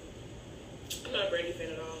 I'm not a Brandy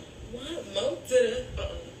fan at all. What? Mo to the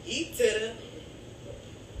E to the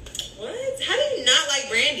what? How do you not like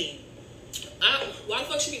Brandy? Why the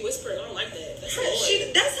fuck she be whispering? I don't like that. That's her voice.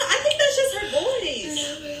 I think that's just her voice.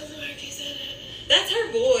 That's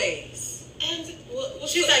her voice. And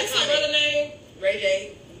what's her brother name? Ray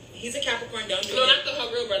J. He's a Capricorn. Don't do No, not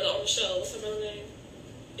her real brother on the show. What's her brother name?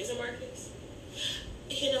 Is it Marcus?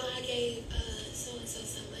 I gave so-and-so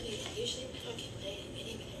some money. Usually I don't give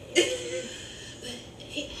anybody. But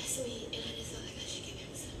he asked me, and I just felt like I should give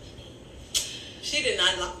him some money. She did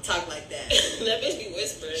not talk like that. That bitch be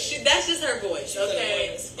whispering. That's just her voice,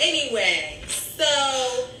 okay? Anyway, so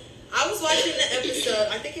I was watching the episode.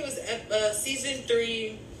 I think it was season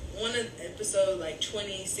 3, one of the episode, like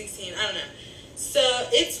 2016. I don't know. So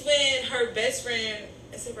it's when her best friend,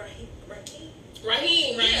 is it Raheem?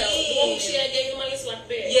 Raheem, yeah. The one who she had gave him money to like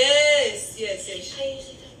bed. Yes. I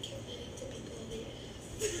usually don't give money to people on their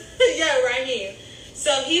ass. Yeah, Raheem.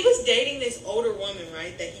 So he was dating this older woman,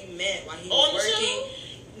 right, that he met while he was working.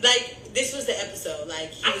 Like, this was the episode. Like,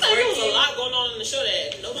 he was working. There was a lot going on in the show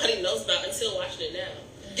that nobody knows about until watching it now.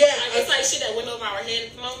 Yeah. It's like shit that went over our head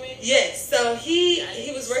at the moment. Yes. So he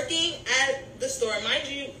was working at the store. Mind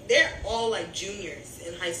you, they're all like juniors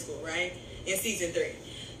in high school, right? In season 3.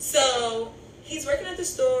 So he's working at the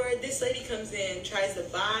store. This lady comes in, tries to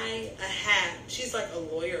buy a hat. She's like a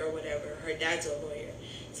lawyer or whatever. Her dad's a lawyer.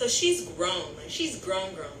 So she's grown. Like, she's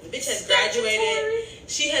grown. The bitch has graduated.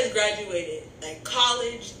 She has graduated, like,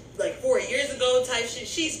 college, like, 4 years ago type shit.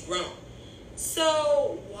 She's grown.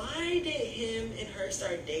 So why did him and her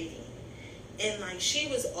start dating? And, like, she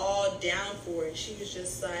was all down for it. She was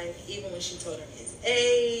just like, even when she told him his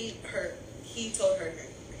age, he told her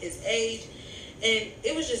his age. And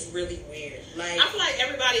it was just really weird. Like, I feel like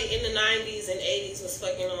everybody in the 90s and 80s was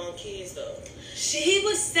fucking on kids, though. He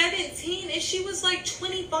was 17 and she was like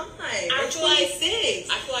 25 or 26.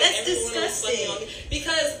 I feel like that's disgusting.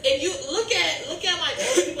 Because if you look at like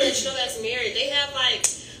older people that you know that's married, they have like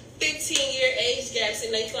 15-year age gaps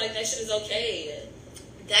and they feel like that shit is okay.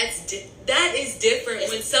 That is different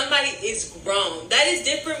when somebody is grown. That is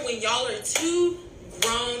different when y'all are two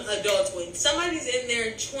grown adults. When somebody's in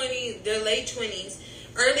their late 20s,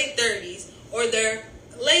 early 30s, or their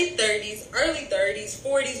late 30s, early 30s,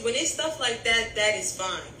 40s, when it's stuff like that, that is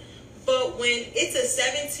fine. But when it's a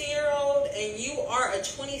 17-year-old and you are a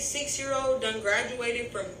 26-year-old done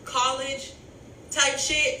graduated from college type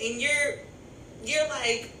shit, and you're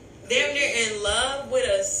like damn near in love with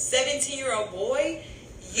a 17-year-old boy,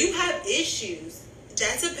 you have issues.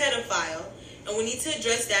 That's a pedophile. And we need to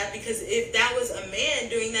address that, because if that was a man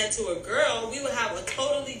doing that to a girl, we would have a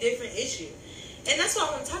totally different issue. And that's what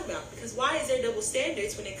I want to talk about, because why is there double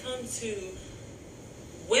standards when it comes to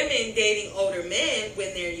women dating older men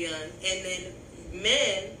when they're young, and then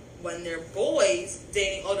men, when they're boys,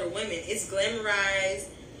 dating older women? It's glamorized.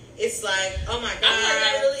 It's like, oh my God. I feel like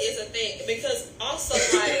that really is a thing, because also,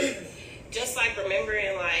 like, just like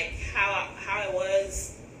remembering like how it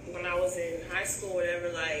was when I was in high school, whatever,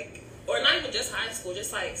 like or not even just high school,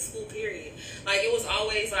 just like school period. Like it was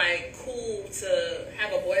always like cool to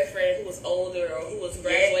have a boyfriend who was older or who was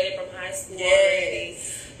graduated from high school already.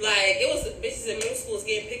 Like it was bitches in middle school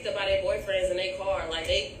getting picked up by their boyfriends in their car. Like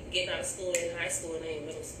they getting out of school in high school and they in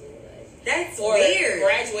middle school. Like that's or weird.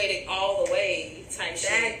 Graduated all the way type shit.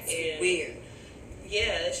 That's weird.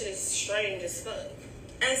 Yeah, that shit is strange as fuck.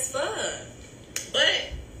 As fuck. But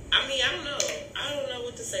I mean, I don't know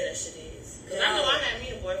what to say that shit is. Cause I know I had me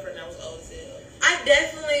a boyfriend that was old as hell. I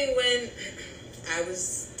definitely, when I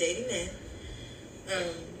was dating men,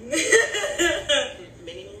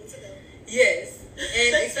 many moons ago. Yes,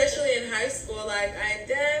 and especially in high school, like I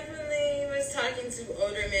definitely was talking to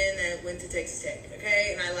older men that went to Texas Tech.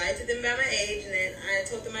 Okay, and I lied to them about my age, and then I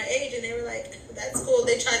told them my age, and they were like, "That's cool."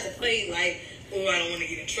 They tried to play like, "Oh, I don't want to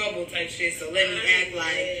get in trouble" type shit. So let me act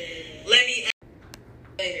later.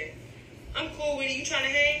 I'm cool with it. You trying to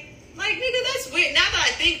hang? Like, nigga, that's weird. Now that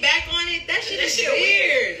I think back on it, that shit is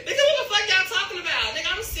weird. Nigga, what the fuck y'all talking about? Nigga,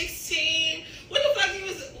 I'm 16. What the fuck you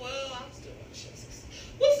was... Well, I'm still on shit.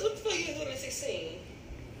 What the fuck you was doing at 16?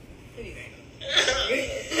 What do you think? What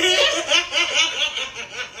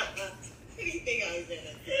do you think I was doing?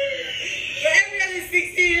 But every other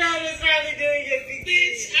 16-year-old was probably doing your 16.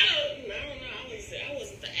 Bitch, I don't know. I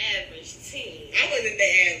wasn't the average teen. I wasn't the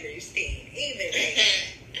average teen either.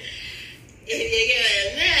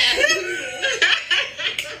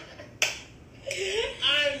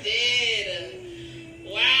 I'm dead.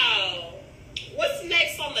 Wow. What's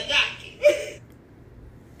next on the docket?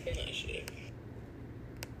 Shit.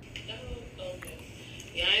 Oh, okay.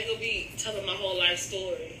 Yeah, I ain't gonna be telling my whole life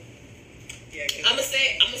story. Yeah, I'm gonna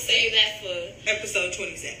save that for episode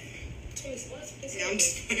 27. 20. Yeah, I'm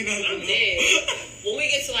just playing on I'm dead. When we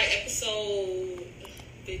get to like episode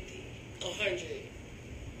 50, 100,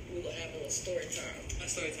 we're gonna have a little story time. A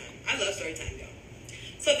story time. I love story time, y'all.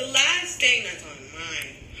 So the last thing that's on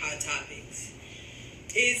my hot topics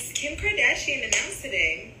is Kim Kardashian announced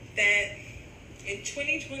today that in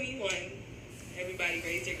 2021, everybody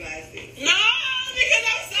raise their glasses. No, because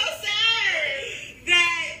I'm so sad.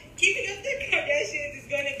 That Keeping Up the Kardashians is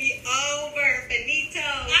going to be over. Finito.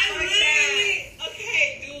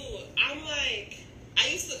 Okay, dude. I'm like, I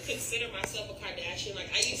used to consider myself a Kardashian.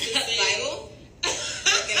 Like, I used to say... Bible?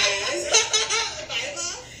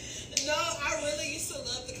 No, I really used to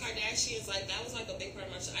love the Kardashians. Like, that was like a big part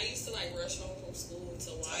of my shit. I used to like rush home from school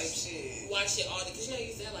to watch it all day. Because you know, you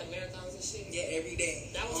used to have like marathons and shit. Yeah, every day.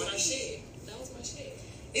 That was my shit. That was my shit.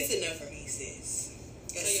 It's enough for me, sis.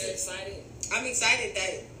 So you're excited? I'm excited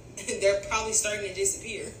that they're probably starting to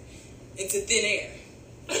disappear into thin air.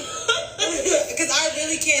 Because I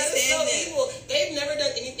really can't stand them. Evil. They've never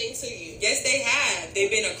done anything to you. Yes, they have. They've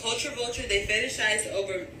been a culture vulture. They fetishized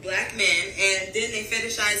over black men, and then they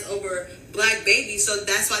fetishized over black babies. So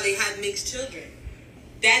that's why they have mixed children.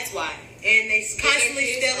 That's why. And they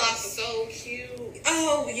constantly steal off. So cute.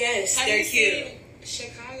 Oh yes, they're cute.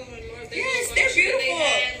 Chicago and North. Yes, they're beautiful.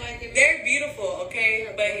 They're beautiful.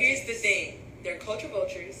 Okay, but here's the thing: they're culture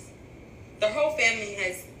vultures. Their whole family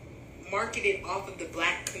has marketed off of the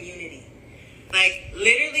black community. Like,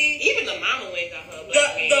 literally... Even the mama went got her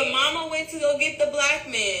black man. The mama went to go get the black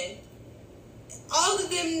man. All of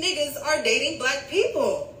them niggas are dating black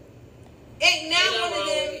people. Ain't one of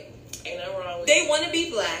them... Ain't nothing wrong with They want to be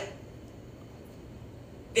black.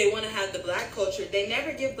 They want to have the black culture. They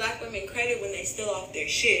never give black women credit when they steal off their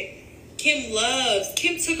shit. Kim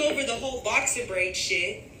took over the whole boxer braid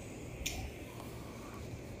shit.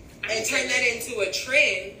 And turned that into a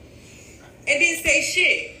trend. And didn't say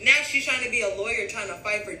shit. Now she's trying to be a lawyer trying to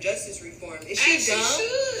fight for justice reform. Is she dumb?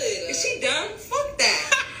 Is she dumb? Fuck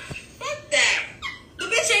that. Fuck that. The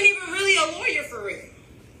bitch ain't even really a lawyer for real.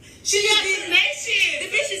 She got connections. The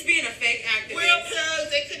bitch is being a fake activist. Real plugs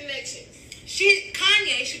and connections.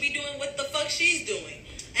 Kanye should be doing what the fuck she's doing.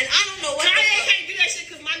 And I don't know what Kanye can't do that shit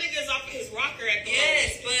because my nigga is off his rocker at the moment.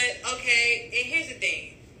 Yes, but okay. And here's the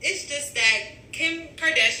thing. It's just that Kim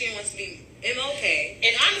Kardashian wants to be MLK.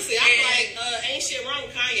 And honestly, I feel like ain't shit wrong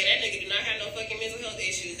with Kanye. That nigga do not have no fucking mental health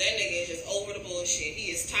issues. That nigga is just over the bullshit. He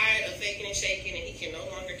is tired of faking and shaking, and he can no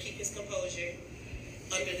longer keep his composure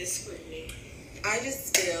under this scrutiny. I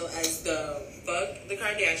just feel as though fuck the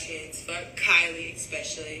Kardashians, fuck Kylie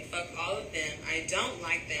especially, fuck all of them. I don't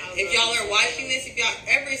like them. If y'all are watching this, if y'all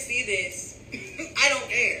ever see this, I don't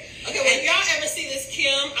care. Okay, well, if y'all ever see this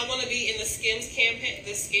Kim, I want to be in the Skims campaign.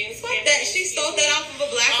 The Skims fuck campaign. That she stole that off of a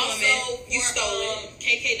black woman. You stole it.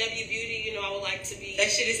 KKW Beauty, you know, I would like to be. That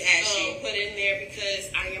shit is ashy. Put in there because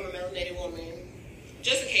I am a melanated woman.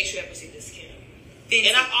 Just in case you ever see this Kim. Fancy.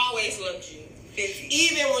 And I've always loved you. Fancy.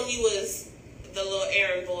 Even when you was the little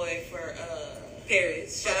errand boy for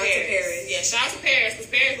Paris. Shout out to Paris. Yeah, shout out to Paris,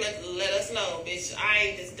 because Paris let us know, bitch, I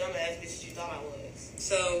ain't this dumbass bitch you thought I was.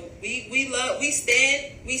 So we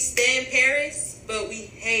stand Paris, but we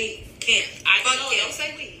hate Kim. I know, don't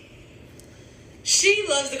say we. She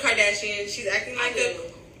loves the Kardashians. She's acting like I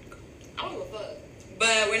don't give a fuck.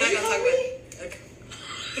 But we're not gonna talk about it. Okay.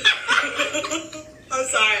 I'm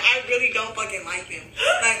sorry, I really don't fucking like him.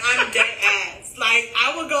 Like, I'm dead ass. Like,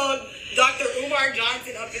 I will go Dr. Umar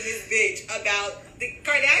Johnson up in this bitch about the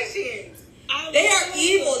Kardashians. They are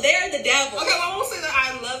evil. They are the devil. Okay, well, I won't say that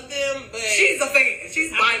I love them, but she's a fan.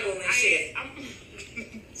 She's Bible and shit.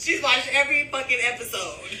 She's watched every fucking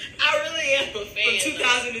episode. I really am a fan. From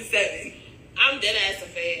 2007. I'm dead ass a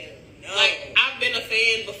fan. No. Like, I've been a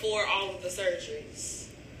fan before all of the surgeries.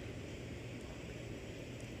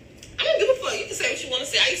 I don't give a fuck. You can say what you want to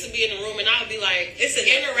say. I used to be in the room and I would be like,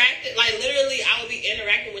 interacting. Like, literally, I would be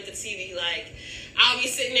interacting with the TV. Like, I would be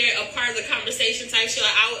sitting there, a part of the conversation type shit.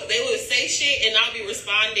 Like, they would say shit and I would be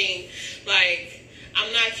responding. Like,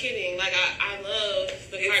 I'm not kidding. Like, I love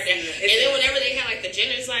the Kardashians. And then whenever they had, like, the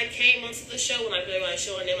Jenners, like, came onto the show, when they were, like,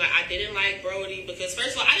 showing them, like, I didn't like Brody because,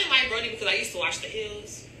 first of all, I didn't like Brody because I used to watch The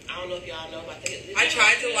Hills. I don't know if y'all know about The Hills. I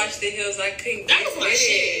tried to watch The Hills. I couldn't. That was my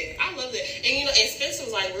shit. I loved it. And, you know, and Spencer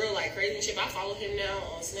was, like, real, like, crazy and shit. But I follow him now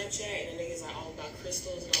on Snapchat, and the niggas, like, all about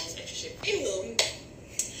crystals and all this extra shit. Anywho,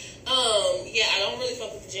 yeah, I don't really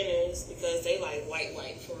fuck with the Jenners because they, like, white,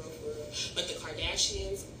 for real. But the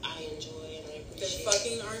Kardashians, I enjoy and I appreciate. They're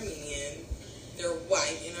fucking Armenian. They're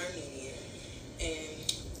white and Armenian. And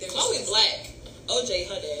they're Chloe black. OJ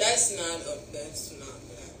her dad. That's not black.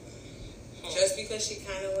 Just because she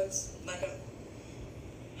kind of looks like a... I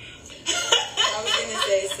was going to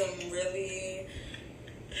say some really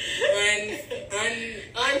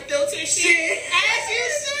unfiltered shit. As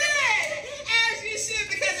you should,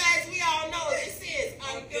 because as we all know, this is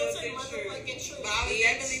unfiltered motherfucking truth. But I was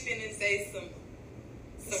definitely finna say some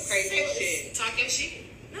crazy shit. Talking shit.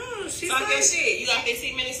 No, she's talking shit. You got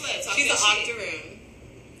 15 minutes left. She's an octoroon.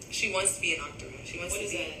 She wants to be an octoroon. She wants what to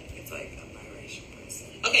is be. That? It's like a biracial person.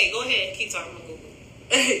 Okay, go ahead. Keep talking about Google.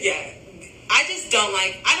 Yeah. I just don't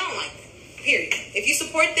like that. Period. If you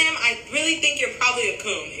support them, I really think you're probably a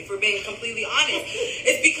coon, if we're being completely honest.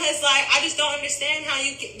 It's because, like, I just don't understand how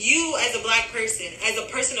you as a black person, as a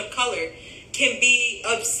person of color, can be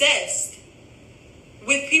obsessed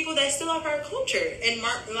with people that still have our culture and,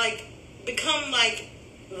 become,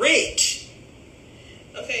 rich.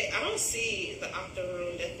 Okay, I don't see the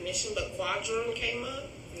octoroon definition, but quadroon came up.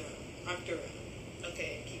 No, octoroon.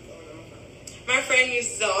 Okay, keep going. I'm gonna find it. My friend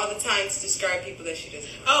uses it all the time to describe people that she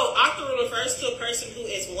doesn't know. Oh, octoroon refers to a person who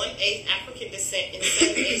is 1/8 African descent and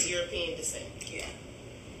 7/8 European descent. Yeah.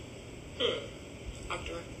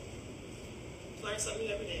 Octoroon. Learn something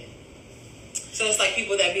new every day. So it's like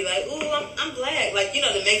people that be like, ooh, I'm black. Like, you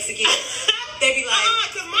know, the Mexicans. They be like...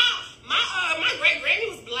 Because my great-granny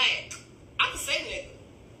was black. I could say nigga.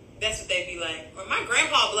 That's what they be like. Or my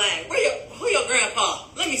grandpa black. Who your grandpa?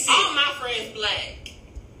 Let me see. All my friends black.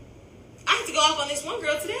 I have to go off on this one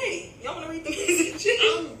girl today. Y'all want to read the message?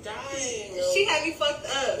 I'm dying. She had me fucked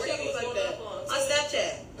up. Where you fucked up on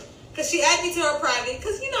Snapchat. Because she added me to her private.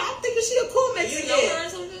 Because, you know, I'm thinking she a cool Mexican. You know her or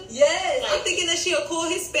something? Yes. I'm thinking that she a cool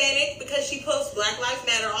Hispanic because she posts Black Lives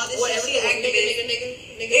Matter, all this shit. She activist. Nigga.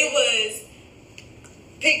 It was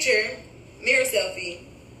picture, mirror selfie.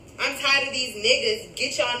 I'm tired of these niggas.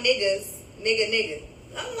 Get y'all niggas. Nigga.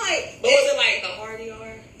 I'm like... But was it like the hardy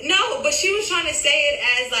R? No, but she was trying to say it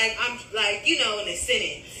as like, I'm like, you know, in a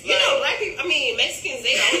sentence. You know, black people, Mexicans,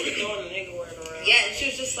 they always be throwing the nigga word around. Yeah, and she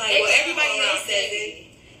was just like, well, everybody else says it.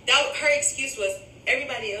 Her excuse was,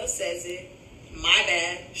 everybody else says it. My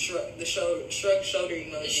bad. Shrug shoulder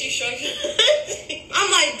emoji. She shrugged.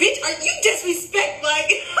 I'm like, bitch, are you disrespectful?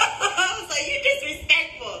 Like, I was like, you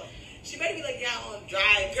disrespectful. She better be like, yeah, I'm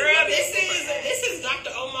drive. Girl, this is Dr.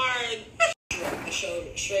 Omar.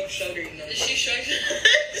 Shrug shoulder emoji. She shrugged.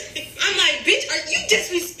 I'm like, bitch, are you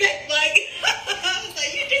disrespectful? Like, I was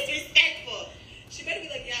like, you disrespectful. She better be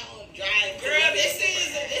like, yeah, I'm drive. Girl, this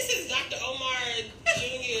is Dr. Omar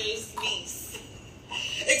Jr.'s niece.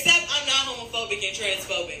 Except I'm not homophobic and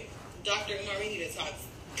transphobic. Dr. Umar, we need to talk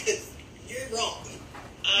because you're wrong.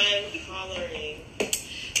 I'm hollering.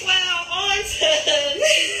 Well, on to...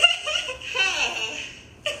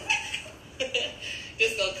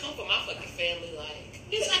 Just gonna come for my fucking family like,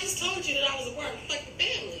 bitch, I just told you that I was a part of the fucking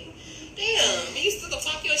family. Damn, you still gonna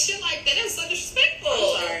talk your shit like that? That's so disrespectful.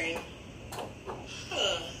 I'm sorry.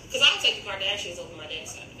 Because I'll take the Kardashians over my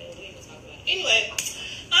dad's side of the family. We ain't gonna talk about it. Anyway,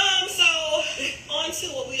 so on to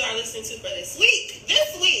what we are listening to for this week.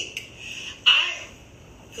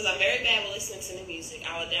 Because I'm very bad with listening listen to new music.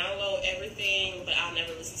 I would download everything, but I'll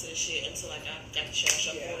never listen to the shit until like I got the shell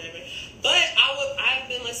shock or whatever. But I've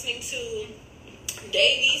been listening to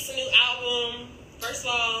Dave East's new album. First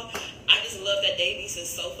of all, I just love that Dave East is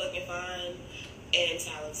so fucking fine and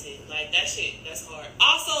talented. Like that shit, that's hard.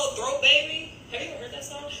 Also, Throw Baby. Have you ever heard that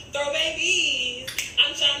song? Throw Babies.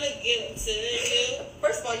 I'm trying to give them to you.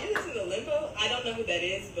 First of all, you listen to Limbo. I don't know who that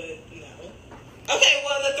is, but no. Okay,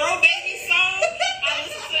 well, the Throw Baby song, I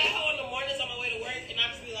listen to that hoe in the mornings on my way to work, and I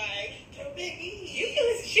just be like, Throw Baby.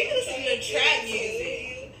 She can listen to trap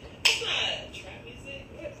music. It's not trap music.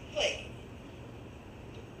 What? Play.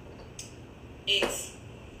 It's,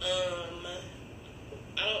 I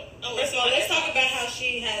don't, oh, first of all, let's talk about how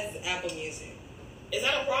she has Apple Music. Is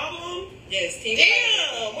that a problem? Yes,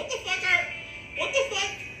 Damn, what the fuck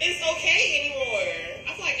is okay anymore? I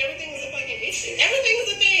feel like everything is a fucking issue. Everything is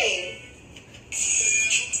a thing.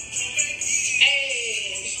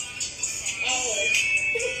 Hey. Oh.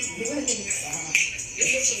 This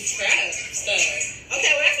is some trap stuff.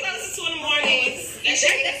 Okay, well that's what I listen to in the mornings. That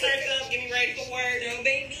shit gets turned up, get me ready for work. Throw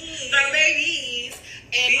babies.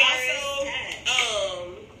 And also,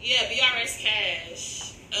 BRS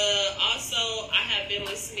Cash. Also, I have been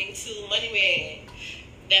listening to Money Man,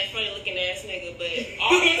 that funny looking ass nigga, but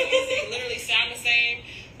all his music literally sound the same,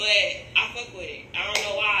 but I fuck with it. I don't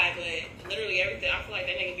know why, but literally everything, I feel like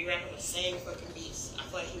that nigga be rapping the same fucking beats. I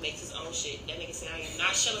feel like he makes his own shit. That nigga say, I am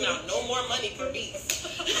not shelling out no more money for beats.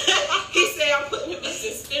 He said, I'm putting the beats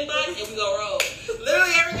in spin box and we gon' roll.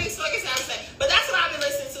 Literally everything's fucking sound the same. But that's what I've been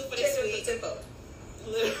listening to for this week.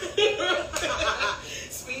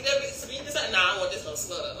 Speed this up. Nah, I want this one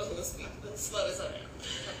slow up. Slow this up.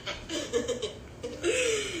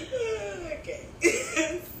 Okay.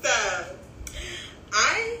 So,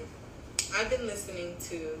 I've been listening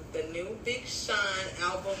to the new Big Sean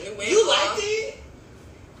album. It went You off. liked it?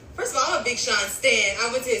 First of all, I'm a Big Sean stan.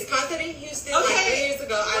 I went to his concert in Houston like 3 years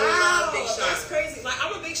ago. I love Big Sean. That's crazy. Like,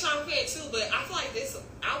 I'm a Big Sean fan too, but I feel like this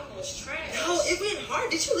album was trash. No, it went hard.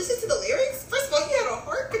 Did you listen to the lyrics? First of all, he had a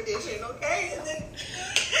heart condition, okay? And then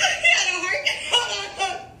he had a heart condition.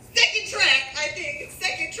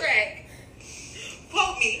 Second track.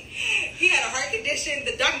 Quote me. He had a heart condition.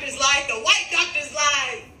 The doctors lied. The white doctors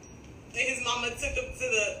lied. And his mama took him to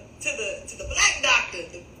the black doctor,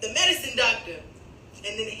 the medicine doctor.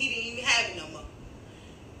 And then he didn't even have it no more.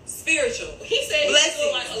 Spiritual. He said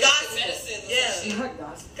blessings, like gospel. Medicine. Yeah.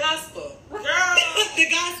 Gospel. Girl. The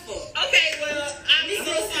gospel. Okay, well, I'm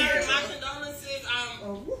so sorry. My condolences.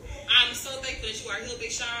 I'm so thankful that you are healed,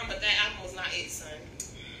 Big Sean, but that album was not it, son.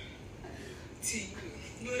 To you.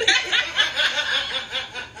 It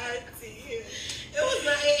was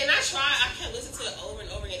not it, and I tried. I kept listening to it over and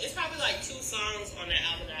over again. It's probably like 2 songs on that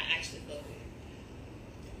album that I actually love it.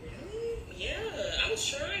 Really? Yeah, I was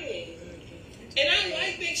trying. And I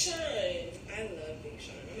like Big Sean. I love Big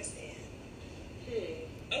Sean. I'm a stan.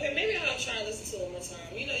 Okay, maybe I'll try to listen to it one more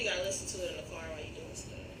time. You know you gotta listen to it in the car while you're doing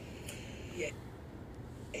stuff. Yeah.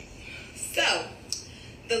 So,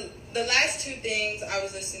 the last 2 things, I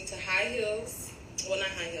was listening to High Heels. Well, not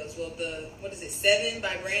High Heels. Well, what is it? 7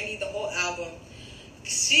 by Brandy, the whole album.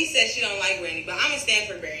 She said she don't like Brandy, but I'm a stand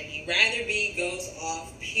for Brandy. Rather Be goes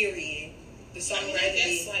off, period. The song Rather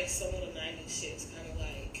Be. That's like some of the 90s shit. It's kind of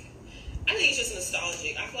like, I think it's just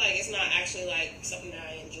nostalgic. I feel like it's not actually like something that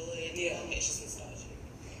I enjoy. It's just nostalgic.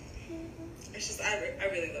 It's just, I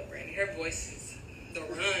really love Brandy. Her voice is, the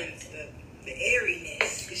runs, the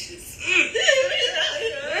airiness. It's just,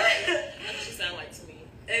 That's what she sound like to me.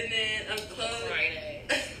 And then Chloe. Friday.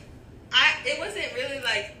 It wasn't really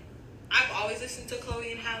like, I've always listened to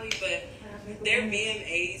Chloe and Halle, but their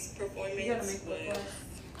VMAs performance was,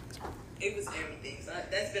 it was everything. So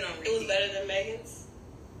that's been on repeat. It was better than Megan's?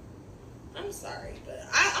 I'm sorry, but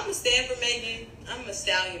I'm a stand for Megan. I'm a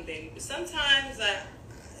stallion baby, but sometimes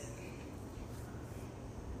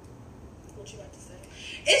What you about to say?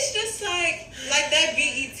 it's just like that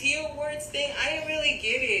BET Awards thing. I didn't really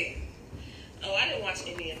get it. Oh, I didn't watch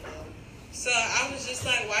any of them. So I was just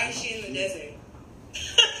like, why is she in the desert?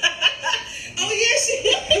 Oh yeah, she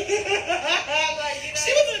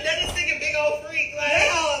she was in the desert singing Big Old Freak. Like,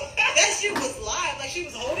 no, that shit was live. Like, she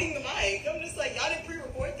was holding the mic. I'm just like, y'all didn't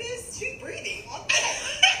pre-record this? She's breathing on that.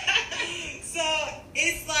 So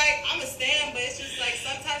it's like, I'm a stan, but it's just like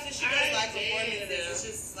sometimes when she does live performances, it's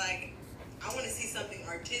just like, I want to see something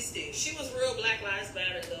artistic. She was real Black Lives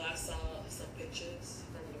Matter though. I saw some pictures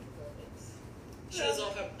from the performance. She was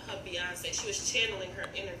on her Beyonce. She was channeling her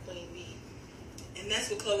inner Queen Bee. And that's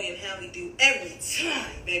what Chloe and Halle do every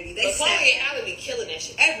time, baby. Chloe and Halle be killing that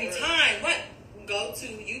shit. Every time. What? Go to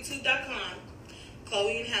youtube.com,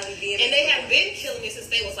 Chloe and Halle being, and they have been killing it since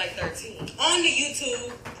they was like 13 on the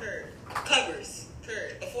YouTube covers.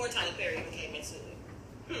 Before Tyler Perry even came into it.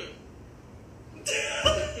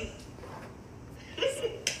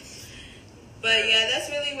 But yeah, that's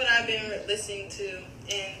really what I've been listening to,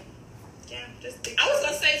 and yeah, just. I was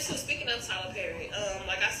gonna say too. Speaking of Tyler Perry,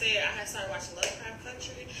 like I said, I had started watching Lovecraft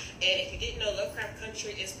Country, and if you didn't know, Lovecraft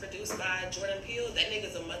Country is produced by Jordan Peele. That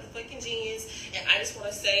nigga's a motherfucking genius, and I just want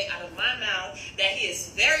to say out of my mouth that he is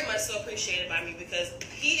very much so appreciated by me because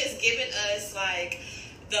he has given us like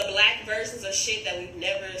the black versions of shit that we've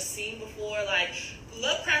never seen before. Like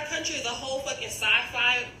Lovecraft Country is a whole fucking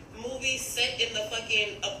sci-fi movie set in the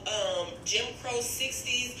fucking Jim Crow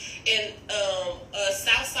 60s in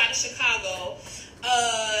south side of Chicago.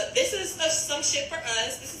 This is some shit for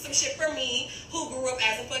us. This is some shit for me who grew up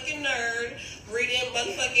as a fucking nerd, reading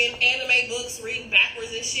motherfucking anime books, reading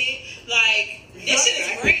backwards and shit. Like, this shit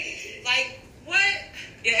is great. Like, what?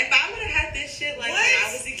 Yeah, if I would have had this shit like when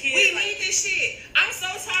I was a kid. We need this shit. I'm so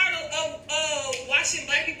tired of watching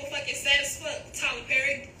black people fucking sad as fuck. Tyler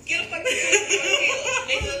Perry, get a fucking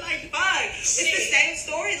nigga. Like, fuck. It's the same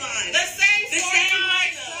storyline. The same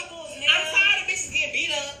storyline. Struggles, nigga. I'm tired of bitches getting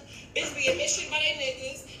beat up. Bitches being mistreated by their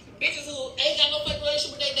niggas. Bitches who ain't got no fucking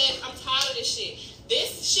relationship with their dad. I'm tired of this shit.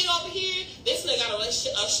 This shit over here, this nigga got a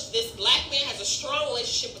relationship. This black man has a strong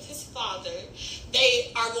relationship with his father.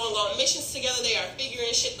 They are going on missions together. They are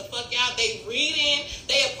figuring shit the fuck out. They reading.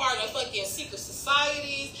 They are part of fucking secret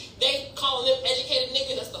societies. They calling them educated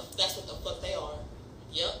niggas. That's what the fuck they are.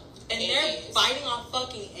 Yep. And they're fighting on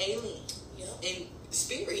fucking aliens. Yep. And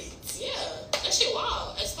spirits. Yeah. That shit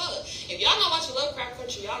wild as fuck. If y'all not watching Lovecraft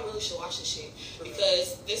Country, y'all really should watch this shit.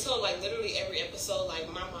 Because this whole, like, literally every episode, like,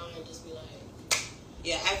 my mind just be like...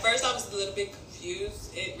 Yeah, at first I was a little bit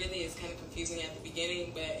confused. It really is kind of confusing at the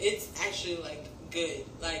beginning, but it's actually, like, good.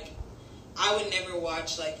 Like, I would never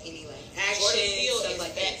watch, like, any, like, action, stuff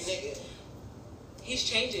like that. Nigga. He's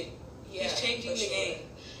changing. Yeah, he's changing the game.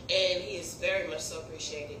 And he is very much so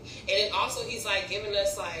appreciated. And then also he's, like, giving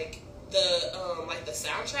us, like the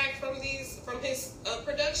soundtrack from his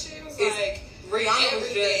productions. It's, like, Rihanna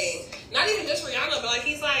everything. Not even just Rihanna, but, like,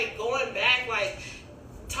 he's, like, going back, like...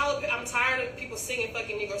 Tyler, I'm tired of people singing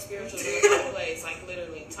fucking Negro spirituals in the place. Like,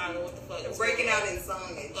 literally, Tyler, what the fuck? Breaking out in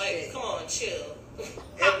song and like, shit. Come on, chill.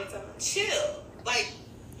 Every time. Chill. Like,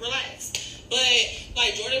 relax. But,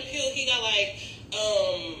 like, Jordan Peele, he got, like,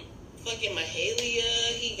 fucking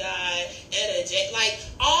Mahalia. He got Etta J. Like,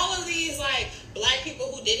 all of these, like, black people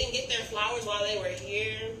who didn't get their flowers while they were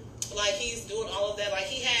here. Like, he's doing all of that. Like,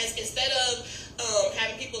 he has, instead of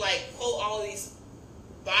having people, like, quote all of these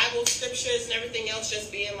Bible scriptures and everything else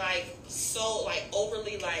just being like so like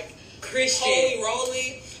overly like Christian holy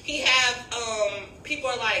roly, he have people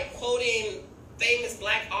are like quoting famous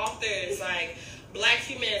black authors like black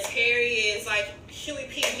humanitarians like Huey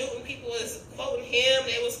P. Newton. People was quoting him.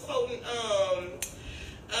 They was quoting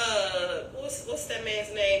what's that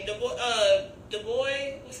man's name? Du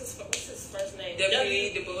Bois. What's his first name?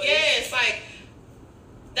 W. Du Bois. Yeah, it's like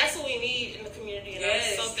that's what we need in the community. And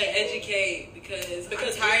yes, I'm so to educate because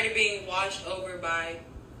I'm tired of being washed over by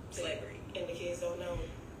slavery. And the kids don't know.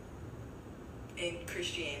 And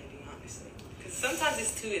Christianity, honestly. Because sometimes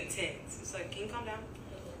it's too intense. It's like, can you calm down?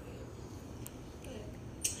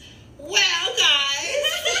 Well, guys,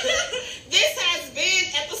 this has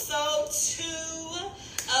been episode 2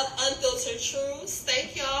 of Unfiltered Truths.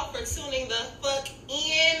 Thank y'all for tuning the fuck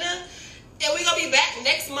in. And we're going to be back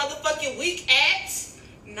next motherfucking week at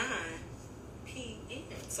 9 p.m.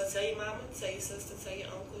 So tell your mama, tell your sister, tell your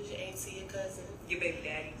uncles, your auntie, your cousin, your baby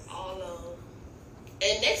daddies, all of them.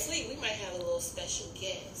 And next week we might have a little special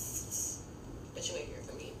guest, but you ain't hear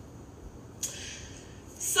from me.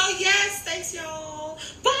 So yes, thanks y'all.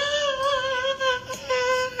 Bye.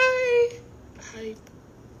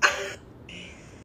 Bye.